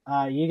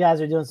 You guys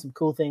are doing some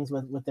cool things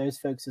with those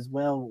folks as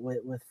well,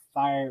 with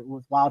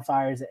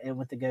wildfires and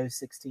with the GO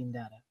 16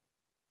 data.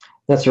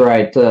 That's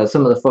right.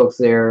 Some of the folks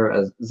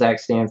there, Zach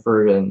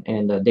Stanford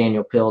and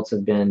Daniel Piltz,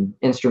 have been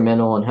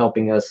instrumental in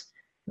helping us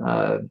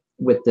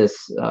with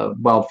this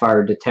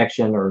wildfire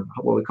detection, or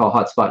what we call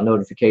hotspot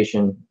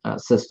notification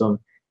system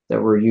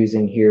that we're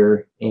using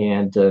here.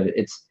 And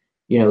it's,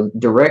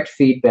 direct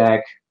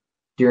feedback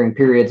during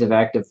periods of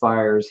active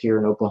fires here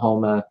in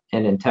Oklahoma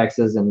and in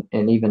Texas,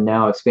 and even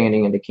now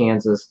expanding into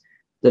Kansas.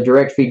 The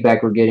direct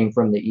feedback we're getting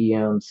from the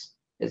EMs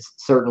is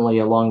certainly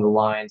along the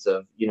lines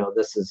of,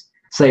 this is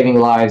saving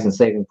lives and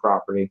saving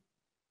property.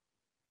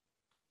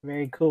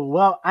 Very cool.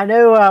 Well, I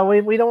know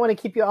we don't want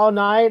to keep you all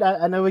night.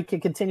 I know we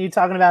could continue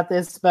talking about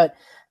this, but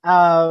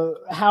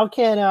how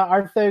can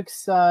our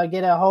folks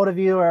get a hold of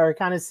you or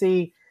kind of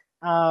see,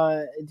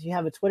 do you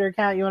have a Twitter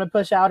account you want to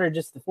push out, or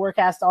just the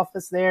forecast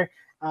office there?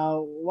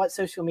 What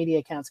social media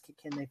accounts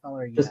can they follow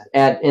you just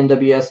at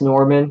NWS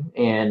Norman,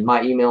 and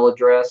my email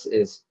address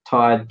is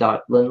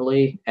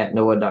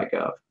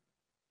todd.lindley@noaa.gov.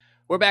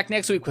 We're back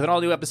next week with an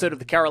all-new episode of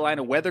the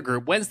Carolina Weather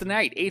Group, Wednesday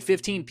night,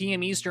 8:15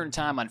 p.m. Eastern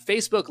Time on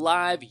Facebook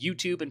Live,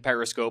 YouTube, and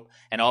Periscope,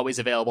 and always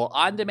available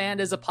on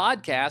demand as a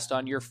podcast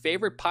on your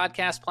favorite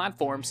podcast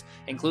platforms,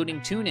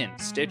 including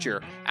TuneIn,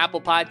 Stitcher,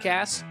 Apple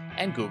Podcasts,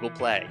 and Google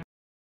Play.